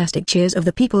enthusiastic cheers of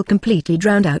the people completely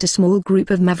drowned out a small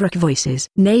group of maverick voices.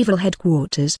 Naval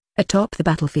headquarters, atop the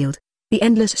battlefield. The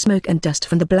endless smoke and dust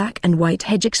from the black and white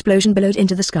hedge explosion billowed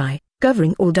into the sky,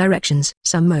 covering all directions.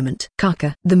 Some moment.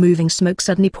 Kaka. The moving smoke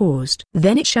suddenly paused.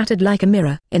 Then it shattered like a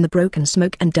mirror. In the broken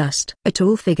smoke and dust, a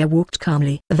tall figure walked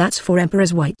calmly. That's Four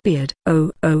Emperors Whitebeard.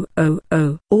 Oh.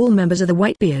 All members of the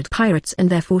Whitebeard pirates and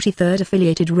their 43rd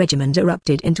affiliated regiment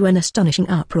erupted into an astonishing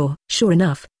uproar. Sure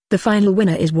enough, the final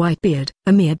winner is Whitebeard,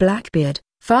 a mere Blackbeard.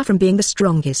 Far from being the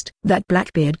strongest. That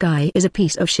Blackbeard guy is a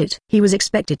piece of shit. He was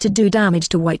expected to do damage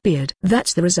to Whitebeard.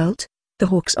 That's the result. The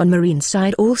hawks on Marine's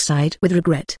side all sighed with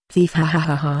regret. Thief, ha ha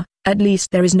ha ha, at least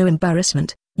there is no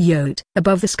embarrassment. Yod.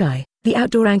 Above the sky, the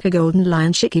outdoor anchor Golden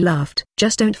Lion Shiki laughed.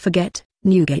 Just don't forget,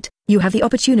 Newgate, you have the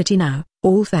opportunity now,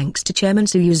 all thanks to Chairman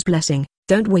Suyu's blessing.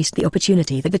 Don't waste the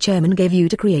opportunity that the chairman gave you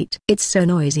to create. It's so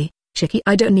noisy, Shiki.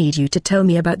 I don't need you to tell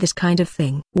me about this kind of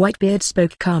thing. Whitebeard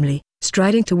spoke calmly,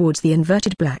 striding towards the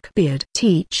inverted Blackbeard.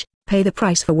 Teach, pay the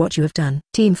price for what you have done.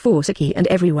 Team Forsaki and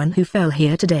everyone who fell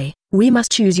here today, we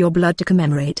must choose your blood to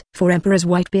commemorate. Four Emperors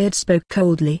Whitebeard spoke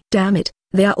coldly. Damn it,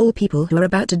 they are all people who are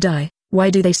about to die. Why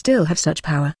do they still have such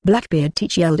power? Blackbeard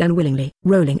Teach yelled unwillingly.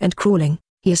 Rolling and crawling,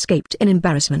 he escaped in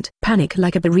embarrassment. Panic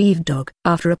like a bereaved dog.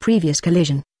 After a previous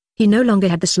collision, he no longer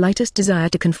had the slightest desire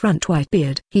to confront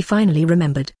Whitebeard. He finally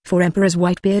remembered. Four Emperors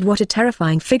Whitebeard, what a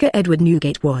terrifying figure Edward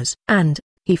Newgate was. And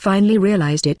he finally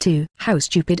realized it too. How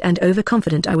stupid and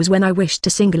overconfident I was when I wished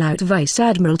to single out Vice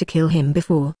Admiral to kill him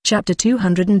before. Chapter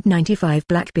 295.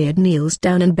 Blackbeard kneels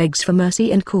down and begs for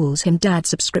mercy and calls him Dad.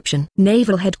 Subscription.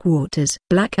 Naval headquarters.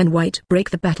 Black and white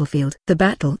break the battlefield. The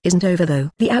battle isn't over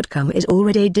though. The outcome is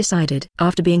already decided.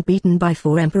 After being beaten by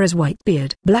Four Emperors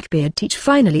Whitebeard, Blackbeard Teach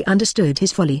finally understood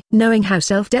his folly, knowing how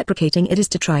self-deprecating it is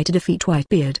to try to defeat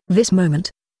Whitebeard. This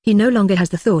moment, He no longer has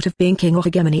the thought of being king or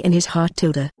hegemony in his heart.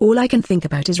 All I can think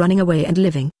about is running away and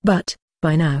living. But,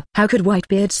 by now, how could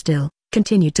Whitebeard still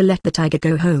continue to let the tiger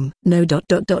go home? No.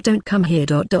 Don't come here.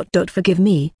 Forgive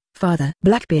me, father.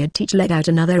 Blackbeard teach let out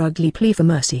another ugly plea for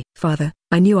mercy. Father,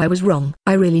 I knew I was wrong.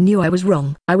 I really knew I was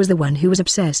wrong. I was the one who was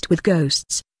obsessed with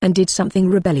ghosts, and did something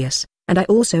rebellious, and I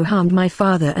also harmed my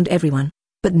father and everyone.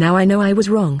 But now I know I was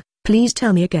wrong. Please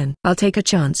tell me again. I'll take a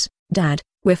chance. Dad,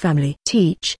 we're family.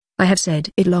 Teach, I have said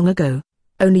it long ago.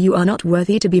 Only you are not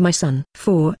worthy to be my son.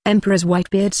 4. Emperor's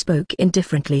Whitebeard spoke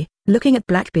indifferently, looking at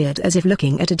Blackbeard as if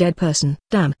looking at a dead person.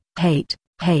 Damn, hate.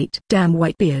 Damn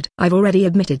Whitebeard. I've already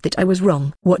admitted that I was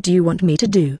wrong. What do you want me to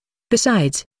do?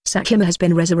 Besides, Sakuma has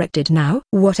been resurrected now.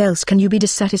 What else can you be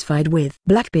dissatisfied with?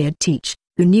 Blackbeard Teach,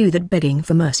 who knew that begging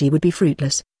for mercy would be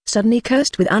fruitless, suddenly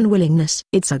cursed with unwillingness.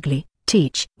 It's ugly.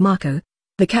 Teach. Marco,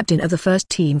 the captain of the first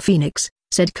team Phoenix,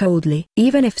 said coldly.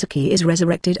 Even if Saki is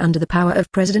resurrected under the power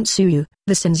of President Suyu,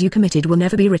 the sins you committed will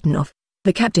never be written off.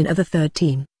 The captain of the third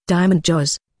team, Diamond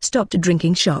Jaws, stopped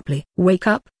drinking sharply. Wake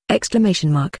up!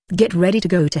 Get ready to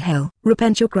go to hell.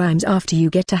 Repent your crimes after you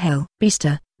get to hell.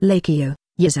 Beaster, Lakio,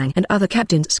 Yazang and other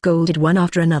captains scolded one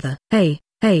after another. Hey,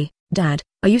 Dad,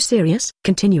 are you serious?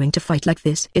 Continuing to fight like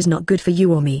this is not good for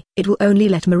you or me. It will only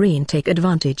let Marine take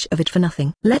advantage of it for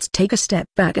nothing. Let's take a step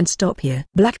back and stop here.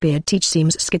 Blackbeard Teach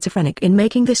seems schizophrenic in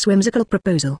making this whimsical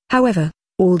proposal. However,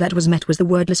 all that was met was the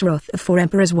wordless wrath of 4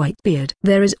 Emperor's Whitebeard.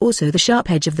 There is also the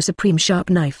sharp edge of the supreme sharp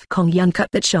knife Kong Yun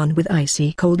cut that shone with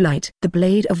icy cold light. The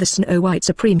blade of the snow-white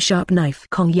supreme sharp knife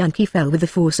Kong Yunki fell with the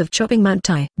force of chopping Mount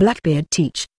Tai. Blackbeard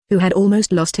Teach, who had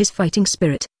almost lost his fighting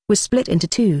spirit, was split into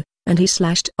two, and he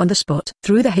slashed on the spot.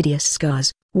 Through the hideous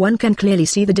scars, one can clearly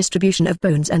see the distribution of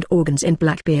bones and organs in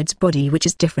Blackbeard's body, which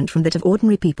is different from that of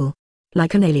ordinary people.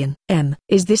 Like an alien.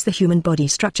 Is this the human body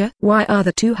structure? Why are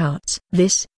there 2 hearts?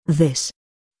 This.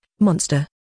 Monster.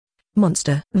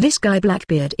 This guy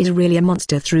Blackbeard is really a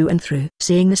monster through and through.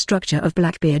 Seeing the structure of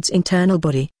Blackbeard's internal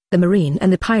body, the Marine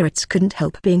and the pirates couldn't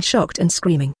help being shocked and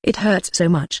screaming. It hurts so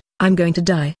much. I'm going to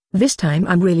die. This time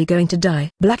I'm really going to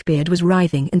die. Blackbeard was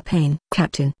writhing in pain.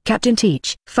 Captain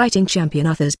Teach, fighting champion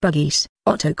Arthur's Buggies,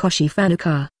 Otto Koshi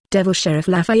Fanuka, Devil Sheriff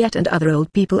Lafayette and other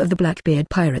old people of the Blackbeard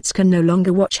pirates can no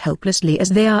longer watch helplessly as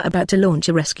they are about to launch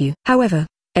a rescue. However,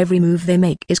 every move they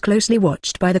make is closely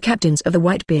watched by the captains of the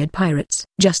Whitebeard pirates,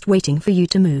 just waiting for you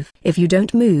to move. If you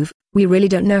don't move, we really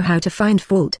don't know how to find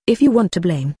fault. If you want to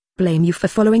blame you for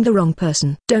following the wrong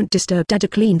person. Don't disturb Dad to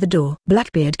clean the door.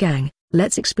 Blackbeard gang,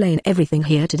 let's explain everything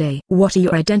here today. What are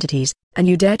your identities, and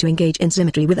you dare to engage in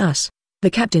symmetry with us?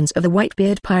 The captains of the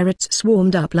Whitebeard pirates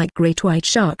swarmed up like great white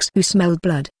sharks who smelled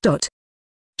blood.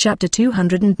 Chapter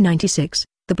 296.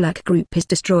 The Black Group is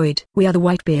destroyed. We are the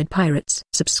Whitebeard Pirates.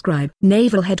 Subscribe.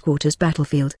 Naval Headquarters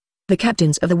Battlefield. The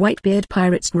captains of the Whitebeard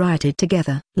Pirates rioted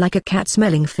together. Like a cat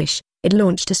smelling fish, it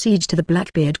launched a siege to the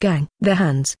Blackbeard gang. Their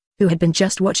hands, who had been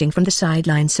just watching from the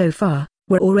sidelines so far,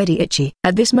 were already itchy.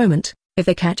 At this moment, if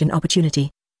they catch an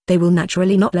opportunity, they will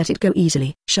naturally not let it go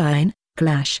easily. Shine,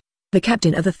 clash. The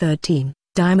captain of the third team,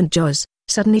 Diamond Jaws,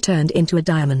 suddenly turned into a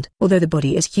diamond. Although the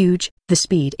body is huge, the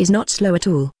speed is not slow at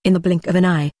all. In the blink of an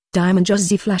eye, Diamond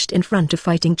Jaws flashed in front of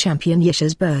fighting champion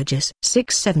Yishas Burgess.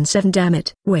 677 damn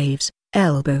it. Waves,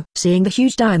 elbow. Seeing the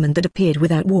huge diamond that appeared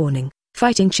without warning,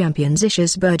 fighting champion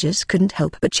Yishas Burgess couldn't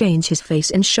help but change his face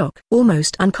in shock.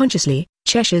 Almost unconsciously,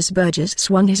 Yishas Burgess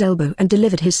swung his elbow and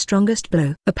delivered his strongest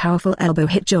blow. A powerful elbow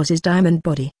hit Jaws' diamond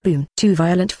body. Boom. 2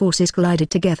 violent forces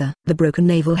collided together. The broken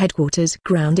naval headquarters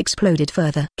ground exploded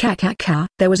further. Ka.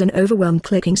 There was an overwhelmed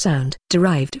clicking sound,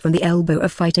 derived from the elbow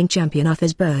of fighting champion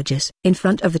Arthur's Burgess. In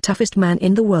front of the toughest man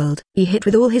in the world, he hit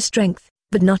with all his strength,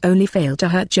 but not only failed to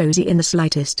hurt Josie in the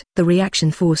slightest. The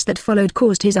reaction force that followed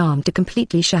caused his arm to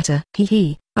completely shatter.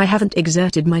 I haven't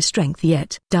exerted my strength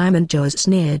yet. Diamond Jaws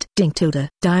sneered. Ding tilde.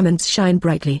 Diamonds shine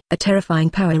brightly. A terrifying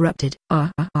power erupted.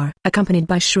 Accompanied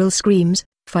by shrill screams,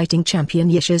 fighting champion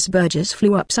Yishas Burgess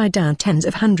flew upside down tens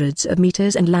of hundreds of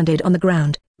meters and landed on the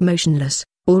ground, motionless,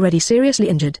 already seriously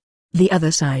injured. The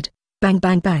other side. Bang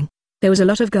bang bang. There was a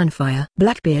lot of gunfire.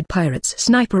 Blackbeard pirates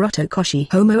sniper Otto Koshi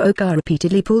Homooka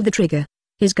repeatedly pulled the trigger.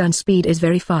 His gun speed is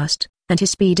very fast, and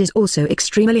his speed is also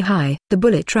extremely high. The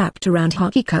bullet trapped around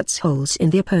Haki cuts holes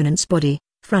in the opponent's body,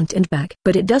 front and back.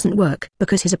 But it doesn't work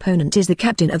because his opponent is the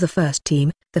captain of the first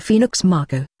team, the Phoenix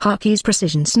Marco. Haki's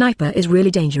precision sniper is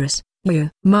really dangerous.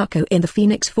 Marco in the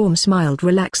Phoenix form smiled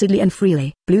relaxedly and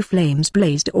freely. Blue flames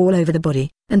blazed all over the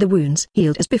body, and the wounds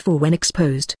healed as before when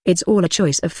exposed. It's all a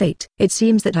choice of fate. It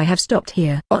seems that I have stopped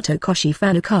here. Otto Koshi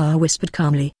Fanuka whispered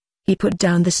calmly. He put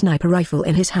down the sniper rifle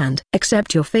in his hand.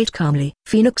 Accept your fate calmly.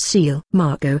 Phoenix seal.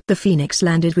 Marco. The Phoenix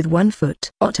landed with 1 foot.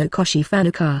 Otto Koshi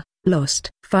Fanuka, lost.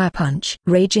 Fire punch.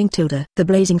 Raging tilde. The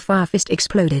blazing fire fist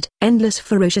exploded. Endless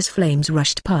ferocious flames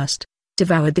rushed past.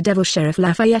 Devoured the devil Sheriff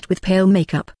Lafayette with pale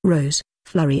makeup. Rose.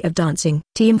 Flurry of dancing.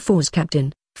 Team 4's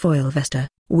captain, Foil Vesta,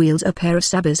 wields a pair of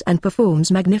sabers and performs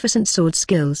magnificent sword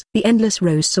skills. The endless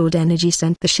rose sword energy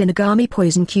sent the Shinigami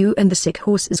Poison Q and the sick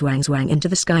horse Zwang into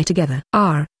the sky together.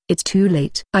 It's too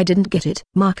late. I didn't get it.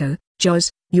 Marco, Joz,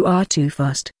 you are too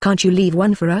fast. Can't you leave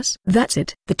one for us? That's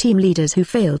it. The team leaders who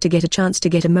failed to get a chance to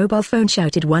get a mobile phone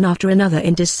shouted one after another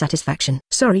in dissatisfaction.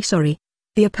 Sorry.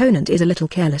 The opponent is a little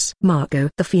careless. Marco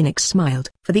the Phoenix smiled.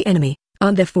 For the enemy,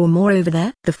 aren't there 4 more over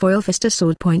there? The Foil Vista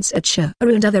sword points at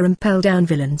Shuraru and other impel down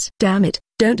villains. Damn it,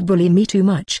 don't bully me too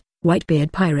much,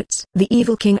 Whitebeard pirates. The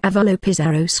evil King Avalo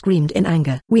Pizarro screamed in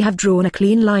anger. We have drawn a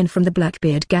clean line from the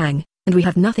Blackbeard gang, and we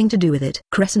have nothing to do with it.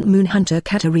 Crescent Moon Hunter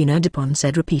Katarina Dupont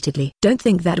said repeatedly. Don't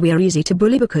think that we are easy to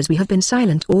bully because we have been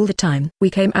silent all the time. We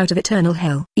came out of eternal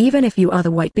hell. Even if you are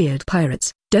the Whitebeard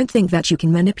pirates, don't think that you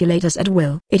can manipulate us at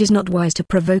will. It is not wise to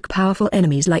provoke powerful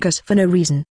enemies like us for no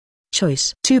reason.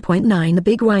 Choice 2.9 The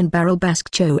big wine barrel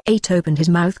Basque Cho 8 opened his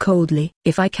mouth coldly.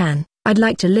 If I can, I'd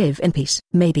like to live in peace.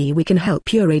 Maybe we can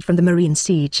help you raid from the marine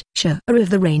siege. Shuraru of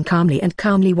the Rain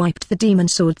calmly wiped the demon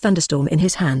sword Thunderstorm in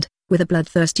his hand, with a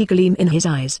bloodthirsty gleam in his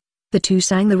eyes. The two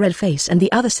sang the red face and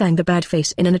the other sang the bad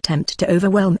face in an attempt to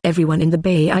overwhelm everyone in the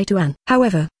Bay Ituan.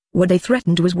 However, what they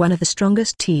threatened was one of the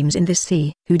strongest teams in this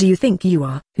sea. Who do you think you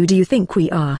are? Who do you think we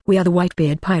are? We are the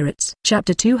Whitebeard Pirates.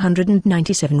 Chapter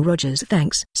 297 Rogers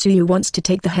thanks. Suyu wants to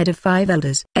take the head of 5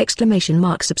 elders.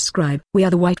 Subscribe. We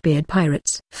are the Whitebeard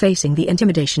Pirates. Facing the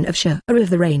intimidation of Shuraru of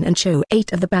the Rain and Cho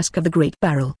 8 of the Basque of the Great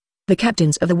Barrel, the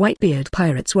captains of the Whitebeard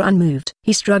Pirates were unmoved.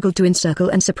 He struggled to encircle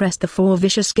and suppress the 4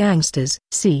 vicious gangsters.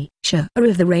 Shuraru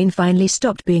of the Rain finally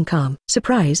stopped being calm.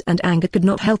 Surprise and anger could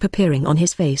not help appearing on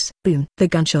his face. Boom. The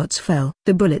gunshots fell.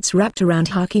 The bullets wrapped around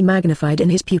Haki magnified in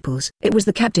his pupils. It was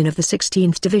the captain of the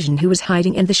 16th Division who was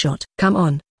hiding in the shot. Come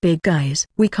on, big guys.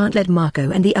 We can't let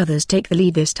Marco and the others take the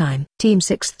lead this time. Team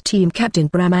 6th Team Captain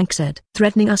Bramank said.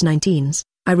 Threatening us 19s.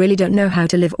 I really don't know how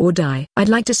to live or die. I'd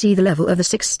like to see the level of the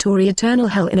 6-story eternal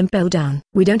hell in Impel Down.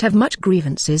 We don't have much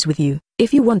grievances with you.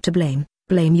 If you want to blame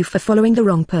you for following the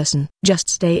wrong person. Just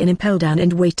stay in Impel Down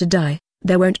and wait to die.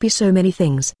 There won't be so many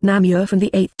things. Namur from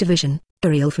the 8th Division,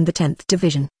 Uriel from the 10th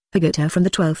Division, Hagata from the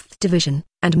 12th Division,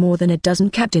 and more than a dozen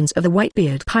captains of the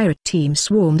Whitebeard pirate team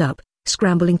swarmed up,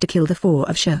 scrambling to kill the 4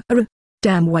 of Shuraru.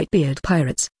 Damn Whitebeard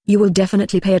pirates, you will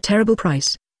definitely pay a terrible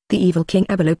price. The evil King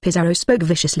Avalo Pizarro spoke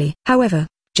viciously. However,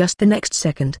 just the next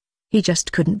second, he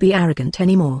just couldn't be arrogant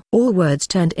anymore. All words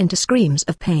turned into screams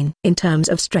of pain. In terms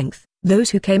of strength, those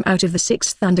who came out of the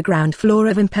 6th underground floor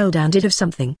of Impel Down did have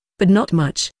something, but not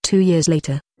much. 2 years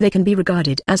later, they can be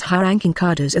regarded as high-ranking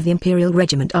cadres of the Imperial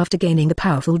Regiment after gaining the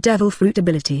powerful Devil Fruit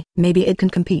ability. Maybe it can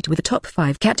compete with the top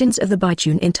 5 captains of the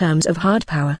Baitun in terms of hard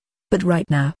power. But right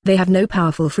now, they have no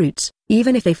powerful fruits.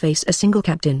 Even if they face a single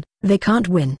captain, they can't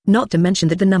win. Not to mention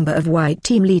that the number of white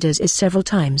team leaders is several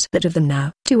times that of them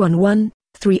now. 2-on-1,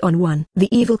 3-on-1. The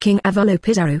evil King Avalo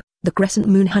Pizarro, the Crescent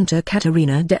Moon Hunter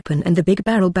Katarina Depon and the Big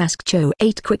Barrel Basque Cho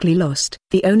 8 quickly lost.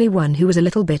 The only one who was a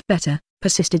little bit better,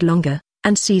 persisted longer,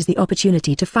 and seized the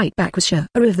opportunity to fight back was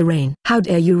Shuraru of the Rain. How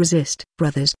dare you resist,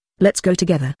 brothers? Let's go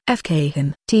together. FK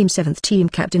him. Team 7th Team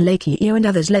Captain Lakio and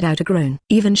others let out a groan.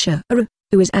 Even Shuraru,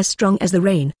 who is as strong as the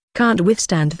rain, can't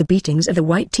withstand the beatings of the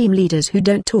white team leaders who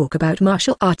don't talk about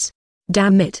martial arts.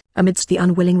 Damn it. Amidst the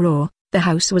unwilling roar, the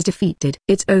house was defeated.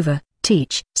 It's over,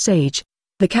 teach, sage.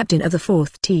 The captain of the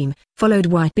 4th team, followed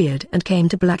Whitebeard and came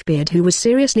to Blackbeard who was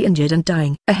seriously injured and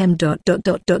dying. Ahem. No.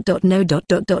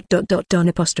 Don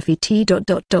apostrophe T.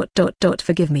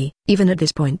 Forgive me. Even at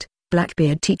this point,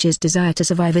 Blackbeard teacher's desire to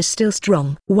survive is still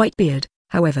strong. Whitebeard,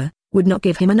 however, would not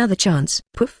give him another chance.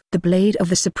 Poof! The blade of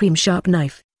the supreme sharp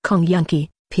knife, Kong Yankee,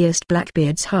 pierced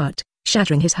Blackbeard's heart,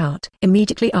 shattering his heart.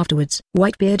 Immediately afterwards,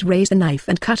 Whitebeard raised the knife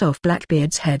and cut off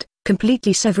Blackbeard's head,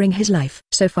 completely severing his life.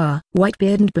 So far,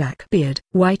 Whitebeard and Blackbeard,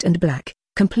 white and black,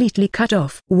 completely cut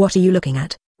off. What are you looking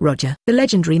at, Roger? The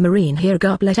legendary marine hero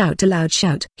Garp let out a loud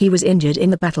shout. He was injured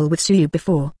in the battle with Suyu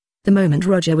before. The moment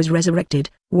Roger was resurrected,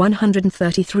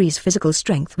 133's physical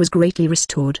strength was greatly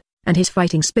restored, and his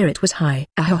fighting spirit was high.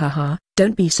 Ahahaha,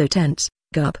 don't be so tense,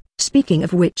 Garp. Speaking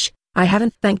of which, I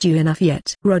haven't thanked you enough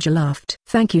yet. Roger laughed.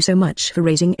 Thank you so much for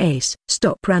raising Ace.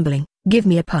 Stop rambling, give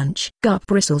me a punch. Garp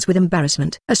bristles with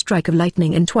embarrassment. A strike of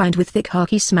lightning entwined with thick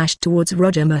haki smashed towards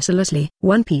Roger mercilessly.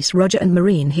 One Piece Roger and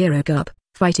marine hero Garp,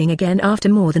 fighting again after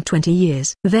more than 20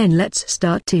 years. Then let's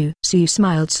start too. Suyu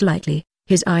smiled slightly,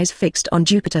 his eyes fixed on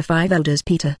Jupiter 5 Elders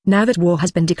Peter. Now that war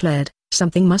has been declared,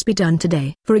 something must be done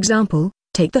today. For example,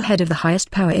 take the head of the highest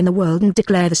power in the world and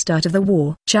declare the start of the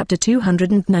war. Chapter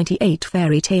 298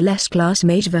 Fairy Tail S-Class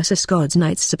Mage vs Gods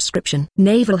Knights Subscription.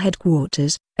 Naval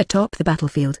Headquarters, atop the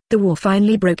battlefield. The war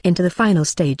finally broke into the final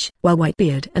stage. While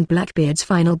Whitebeard and Blackbeard's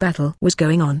final battle was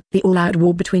going on, the all-out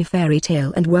war between Fairy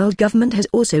Tail and world government has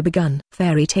also begun.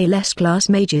 Fairy Tail S-Class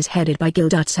Mages headed by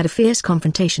Gildarts had a fierce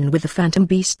confrontation with the phantom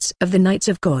beasts of the Knights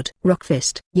of God.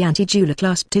 Rockfist. Yanti Jula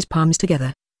clasped his palms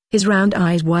together, his round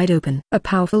eyes wide open. A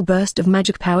powerful burst of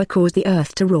magic power caused the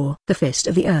earth to roar. The fist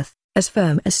of the earth, as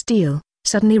firm as steel,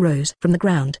 suddenly rose from the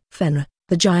ground. Fenrir,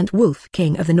 the giant wolf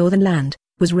king of the northern land,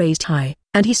 was raised high,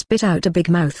 and he spit out a big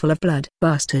mouthful of blood.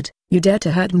 Bastard, you dare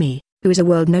to hurt me, who is a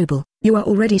world noble? You are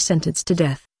already sentenced to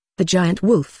death. The giant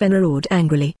wolf Fenrir roared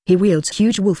angrily. He wields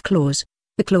huge wolf claws,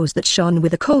 the claws that shone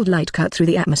with a cold light cut through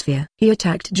the atmosphere. He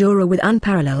attacked Jura with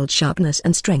unparalleled sharpness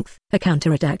and strength. A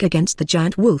counterattack against the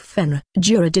giant wolf Fenrir.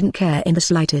 Jura didn't care in the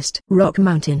slightest. Rock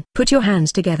Mountain. Put your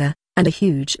hands together, and a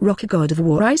huge rock god of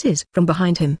war rises from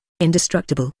behind him,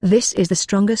 indestructible. This is the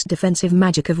strongest defensive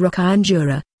magic of Rock Iron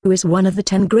Jura, who is one of the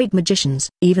 10 great magicians.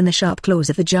 Even the sharp claws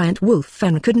of the giant wolf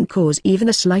Fenrir couldn't cause even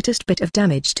the slightest bit of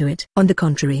damage to it. On the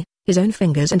contrary, his own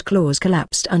fingers and claws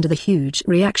collapsed under the huge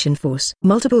reaction force.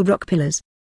 Multiple rock pillars.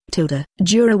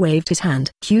 Jura waved his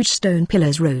hand. Huge stone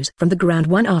pillars rose from the ground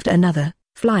one after another,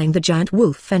 flying the giant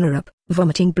wolf Fenrir up,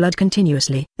 vomiting blood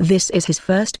continuously. This is his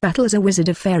first battle as a wizard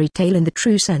of fairy tale in the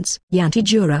true sense. Yanti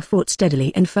Jura fought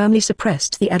steadily and firmly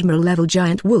suppressed the admiral-level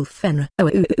giant wolf Fenrir.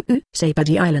 Say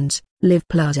Buddy Islands, Live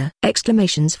Plaza.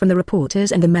 Exclamations from the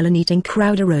reporters and the melon-eating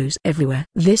crowd arose everywhere.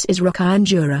 This is Rock Iron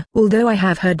Jura. Although I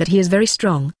have heard that he is very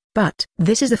strong, but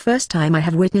this is the first time I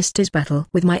have witnessed his battle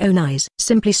with my own eyes.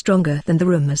 Simply stronger than the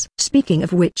rumors. Speaking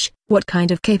of which, what kind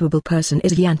of capable person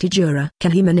is Yanti Jura?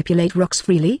 Can he manipulate rocks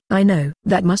freely? I know.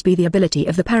 That must be the ability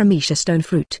of the Paramecia stone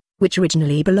fruit, which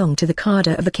originally belonged to the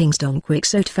Kada of the Kingston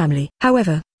Quixote family.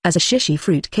 However, as a shishi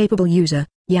fruit capable user,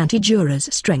 Yanti Jura's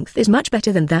strength is much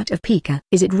better than that of Pika.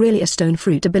 Is it really a stone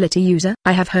fruit ability user?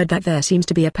 I have heard that there seems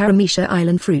to be a Paramecia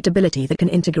island fruit ability that can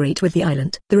integrate with the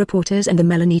island. The reporters and the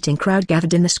melon-eating crowd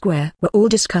gathered in the square were all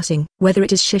discussing whether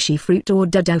it is shishi fruit or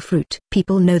dadao fruit.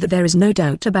 People know that there is no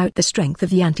doubt about the strength of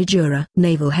Yanti Jura.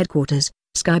 Naval Headquarters,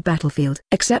 Sky Battlefield.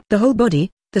 Accept the whole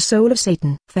body, the soul of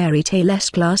Satan. Fairy Tail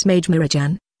S-Class Mage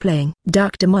Mirajan, playing.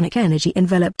 Dark demonic energy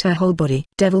enveloped her whole body.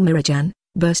 Devil Mirajan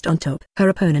burst on top. Her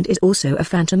opponent is also a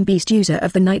phantom beast user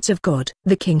of the Knights of God.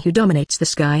 The king who dominates the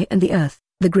sky and the earth,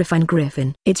 the Griffin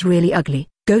Griffin. It's really ugly.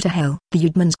 Go to hell. The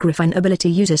Eudemons Griffin ability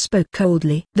user spoke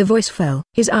coldly. The voice fell.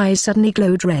 His eyes suddenly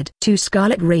glowed red. 2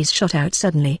 scarlet rays shot out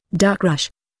suddenly. Dark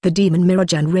Rush. The demon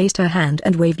Mirajan raised her hand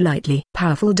and waved lightly.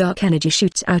 Powerful dark energy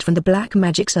shoots out from the black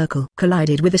magic circle.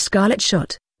 Collided with the scarlet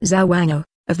shot, Zhao Wango,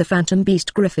 of the phantom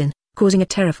beast Griffin, causing a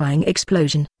terrifying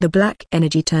explosion. The black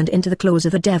energy turned into the claws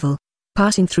of the devil,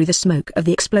 passing through the smoke of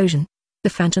the explosion. The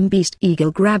phantom beast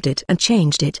eagle grabbed it and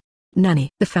changed it. Nanny.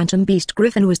 The phantom beast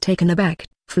Griffin was taken aback,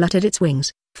 fluttered its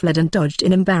wings, fled and dodged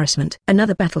in embarrassment.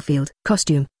 Another battlefield.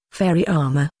 Costume. Fairy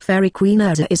armor. Fairy Queen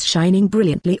Urza is shining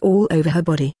brilliantly all over her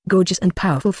body. Gorgeous and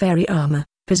powerful fairy armor,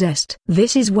 possessed.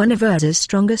 This is one of Urza's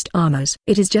strongest armors.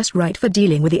 It is just right for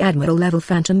dealing with the admiral-level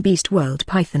phantom beast world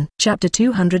python. Chapter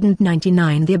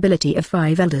 299 The ability of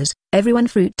 5 elders. Everyone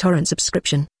Fruit Torrent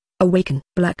subscription. Awaken.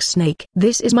 Black Snake.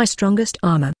 This is my strongest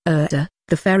armor. Urza,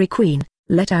 the fairy queen,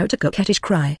 let out a coquettish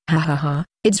cry. Ha ha ha,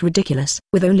 it's ridiculous.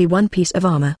 With only 1 piece of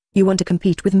armor, you want to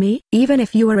compete with me? Even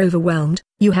if you are overwhelmed,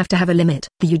 you have to have a limit.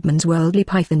 The Eudemons worldly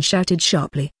python shouted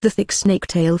sharply. The thick snake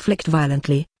tail flicked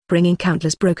violently, bringing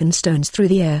countless broken stones through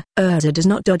the air. Urza does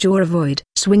not dodge or avoid.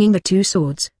 Swinging the 2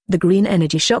 swords, the green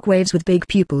energy shockwaves with big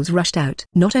pupils rushed out.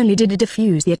 Not only did it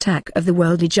defuse the attack of the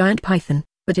worldly giant python,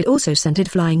 but it also sent it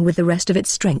flying with the rest of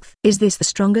its strength. Is this the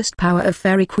strongest power of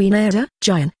Fairy Queen Urza?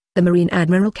 Giant, the Marine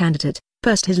Admiral candidate,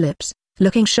 pursed his lips,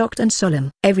 looking shocked and solemn.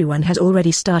 Everyone has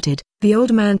already started. The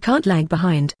old man can't lag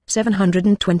behind.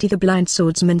 720. The blind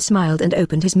swordsman smiled and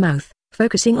opened his mouth,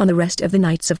 focusing on the rest of the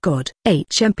Knights of God.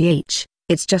 HMPH,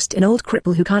 it's just an old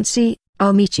cripple who can't see.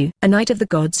 I'll meet you. A Knight of the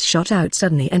Gods shot out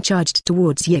suddenly and charged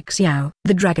towards Yixiao.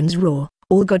 The dragon's roar.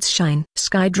 All gods shine.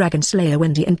 Sky Dragon Slayer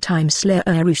Wendy and Time Slayer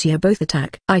Arusia both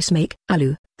attack. Ice Mage,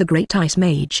 Alu, the great ice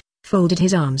mage, folded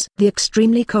his arms. The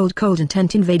extremely cold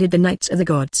intent invaded the Knights of the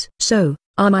Gods. So,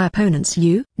 are my opponents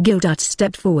you? Gildarts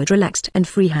stepped forward relaxed and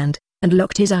freehand, and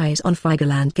locked his eyes on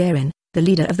Figerland Garin, the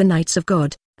leader of the Knights of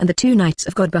God, and the 2 Knights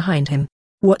of God behind him.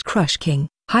 What Crush King,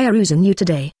 Hiruzen knew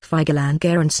today. Figerland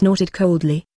Garin snorted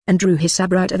coldly, and drew his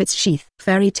saber out of its sheath.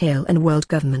 Fairy Tail and world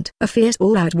government. A fierce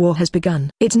all-out war has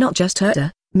begun. It's not just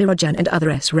Urza, Mirajan and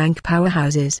other S-rank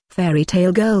powerhouses. Fairy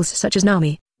Tail girls such as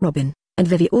Nami, Robin, and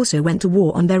Vivi also went to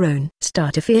war on their own.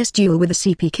 Start a fierce duel with the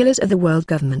CP killers of the world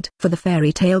government. For the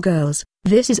fairy tale girls,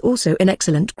 this is also an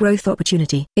excellent growth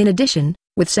opportunity. In addition,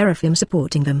 with Seraphim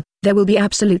supporting them, there will be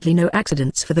absolutely no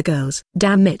accidents for the girls.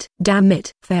 Damn it,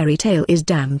 Fairy Tail is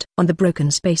damned. On the broken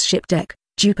spaceship deck,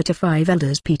 Jupiter 5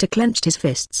 Elders Peter clenched his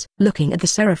fists. Looking at the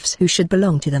seraphs who should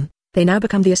belong to them, they now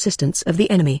become the assistants of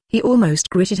the enemy. He almost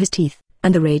gritted his teeth,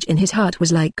 and the rage in his heart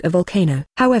was like a volcano.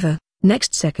 However,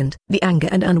 next second, the anger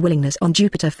and unwillingness on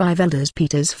Jupiter 5 Elders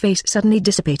Peter's face suddenly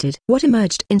dissipated. What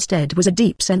emerged instead was a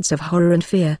deep sense of horror and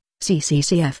fear.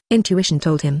 CCCF. Intuition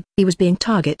told him he was being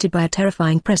targeted by a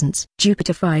terrifying presence.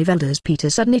 Jupiter 5 Elders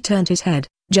Peter suddenly turned his head,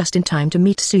 just in time to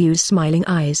meet Suyu's smiling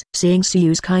eyes. Seeing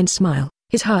Suyu's kind smile,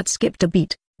 his heart skipped a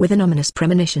beat, with an ominous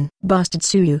premonition. Bastard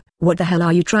Suyu, what the hell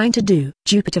are you trying to do?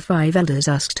 Jupiter 5 Elders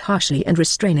asked harshly and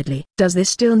restrainedly. Does this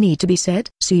still need to be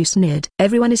said? Suyu sneered.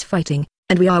 Everyone is fighting,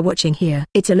 and we are watching here.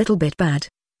 It's a little bit bad.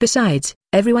 Besides,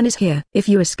 everyone is here. If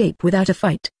you escape without a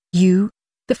fight, you,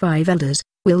 the 5 Elders,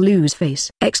 will lose face!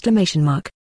 I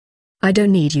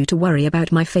don't need you to worry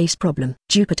about my face problem.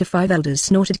 Jupiter 5 Elders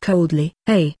snorted coldly.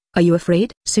 Hey, are you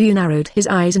afraid? Suyu narrowed his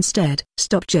eyes and stared.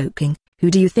 Stop joking, who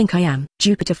do you think I am?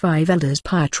 Jupiter 5 Elders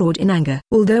roared in anger.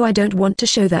 Although I don't want to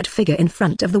show that figure in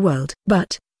front of the world.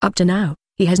 But, up to now,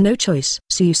 he has no choice.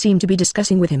 Suyu seemed to be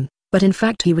discussing with him, but in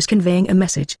fact he was conveying a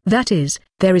message. That is,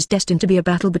 there is destined to be a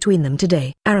battle between them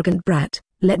today. Arrogant brat,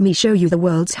 let me show you the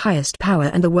world's highest power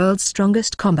and the world's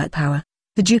strongest combat power.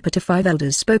 The Jupiter 5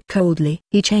 Elders spoke coldly.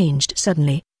 He changed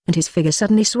suddenly, and his figure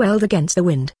suddenly swelled against the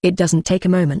wind. It doesn't take a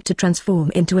moment to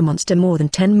transform into a monster more than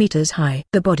 10 meters high.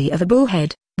 The body of a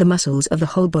bullhead, the muscles of the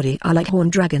whole body are like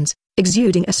horned dragons,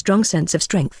 exuding a strong sense of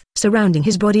strength. Surrounding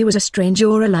his body was a strange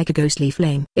aura like a ghostly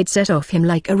flame. It set off him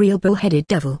like a real bull-headed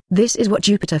devil. This is what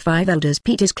Jupiter 5 Elders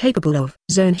Pete is capable of.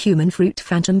 Zone Human Fruit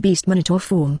Phantom Beast Minotaur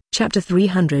Form. Chapter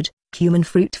 300. Human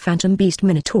Fruit Phantom Beast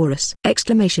Minotaurus!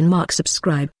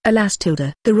 Subscribe. Alas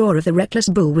tilde. The roar of the reckless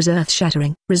bull was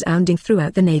earth-shattering, resounding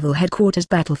throughout the naval headquarters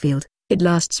battlefield. It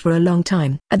lasts for a long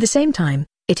time. At the same time,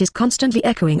 it is constantly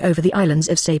echoing over the islands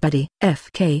of Saipadi.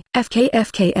 FK.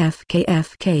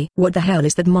 What the hell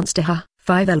is that monster?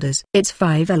 5 Elders. It's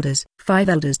 5 Elders. 5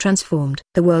 Elders transformed.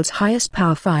 The world's highest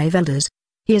power 5 Elders.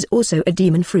 He is also a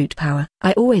demon fruit power.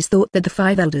 I always thought that the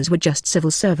 5 Elders were just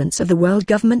civil servants of the world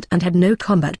government and had no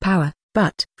combat power,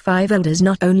 but 5 Elders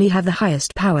not only have the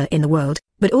highest power in the world,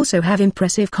 but also have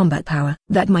impressive combat power.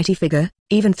 That mighty figure,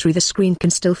 even through the screen,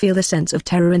 can still feel the sense of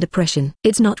terror and oppression.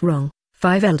 It's not wrong.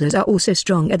 5 Elders are also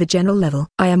strong at the general level.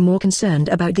 I am more concerned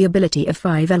about the ability of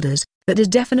 5 Elders. That is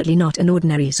definitely not an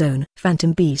ordinary zone.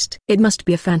 Phantom Beast. It must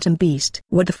be a Phantom Beast.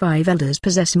 What the 5 Elders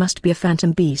possess must be a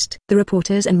Phantom Beast. The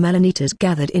reporters and Melanitas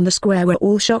gathered in the square were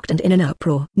all shocked and in an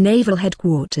uproar. Naval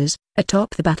headquarters,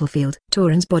 atop the battlefield.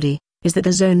 Tauren's body. Is that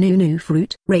the zone new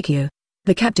fruit? Reikyo,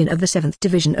 the captain of the 7th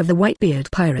Division of the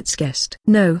Whitebeard Pirates, guessed.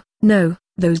 No,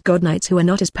 those god knights who are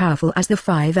not as powerful as the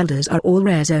 5 Elders are all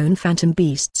rare zone Phantom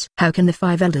Beasts. How can the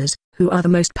 5 Elders, who are the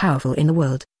most powerful in the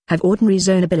world, have ordinary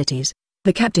zone abilities?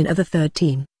 The captain of the 3rd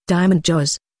team, Diamond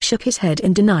Jaws, shook his head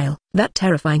in denial. That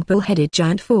terrifying bull-headed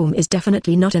giant form is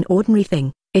definitely not an ordinary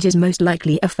thing. It is most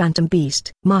likely a Phantom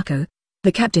Beast. Marco,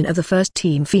 the captain of the 1st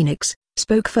team Phoenix,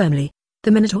 spoke firmly.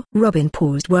 The Minotaur. Robin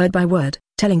paused word by word,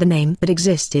 telling the name that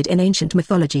existed in ancient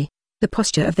mythology. The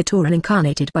posture of the Tauren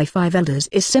incarnated by 5 Elders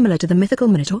is similar to the mythical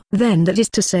Minotaur. Then that is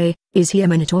to say, is he a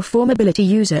Minotaur form ability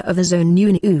user of the zone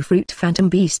new fruit Phantom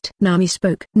Beast? Nami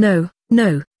spoke. No,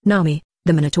 Nami.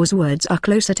 The Minotaur's words are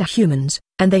closer to humans,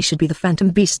 and they should be the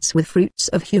Phantom Beasts with fruits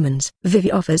of humans.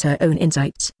 Vivi offers her own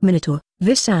insights. Minotaur,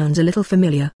 this sounds a little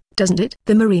familiar, doesn't it?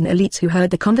 The marine elites who heard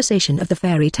the conversation of the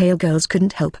fairy tale girls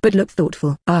couldn't help but look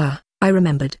thoughtful. Ah, I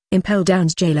remembered. Impel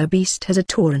Down's jailer beast has a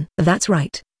Tauren. That's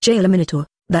right, jailer Minotaur.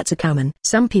 That's a cowman.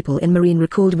 Some people in Marine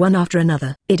recalled one after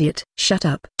another. Idiot. Shut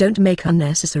up. Don't make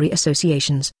unnecessary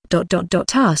associations.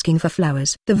 Asking for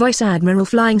flowers. The Vice Admiral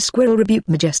Flying Squirrel rebuked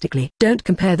majestically. Don't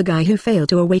compare the guy who failed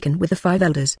to awaken with the 5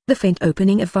 Elders. The faint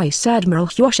opening of Vice Admiral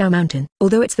Huoshao Mountain.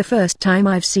 Although it's the first time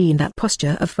I've seen that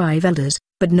posture of 5 Elders,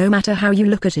 but no matter how you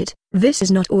look at it, this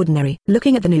is not ordinary.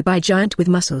 Looking at the newbie giant with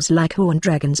muscles like horned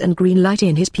dragons and green light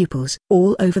in his pupils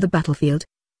all over the battlefield,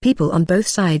 people on both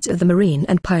sides of the Marine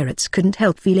and pirates couldn't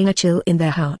help feeling a chill in their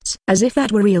hearts. As if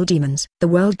that were real demons. The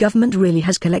world government really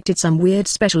has collected some weird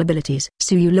special abilities.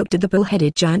 Suyu looked at the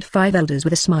bull-headed giant 5 Elders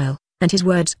with a smile. and his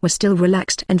words were still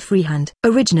relaxed and freehand.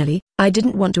 Originally, I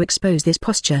didn't want to expose this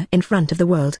posture in front of the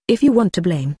world. If you want to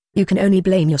blame, you can only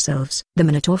blame yourselves. The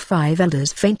Minotaur 5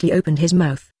 Elders faintly opened his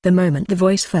mouth. The moment the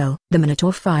voice fell, the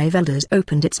Minotaur 5 Elders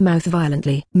opened its mouth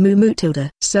violently. Moo moo tilde.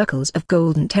 Circles of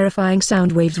golden terrifying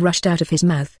sound waves rushed out of his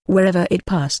mouth. Wherever it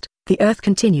passed, the earth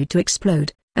continued to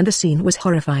explode, and the scene was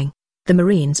horrifying. The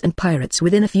Marines and pirates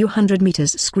within a few hundred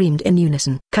meters screamed in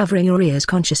unison. Covering your ears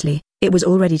consciously, it was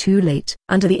already too late.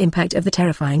 Under the impact of the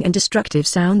terrifying and destructive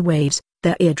sound waves,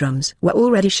 their eardrums were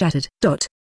already shattered.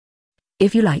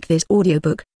 If you like this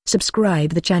audiobook,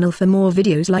 subscribe the channel for more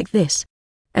videos like this.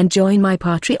 And join my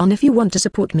Patreon if you want to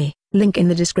support me, link in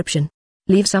the description.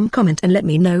 Leave some comment and let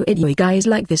me know if you guys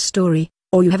like this story,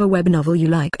 or you have a web novel you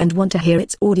like and want to hear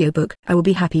its audiobook. I will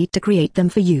be happy to create them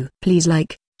for you. Please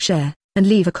like, share, and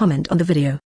leave a comment on the video.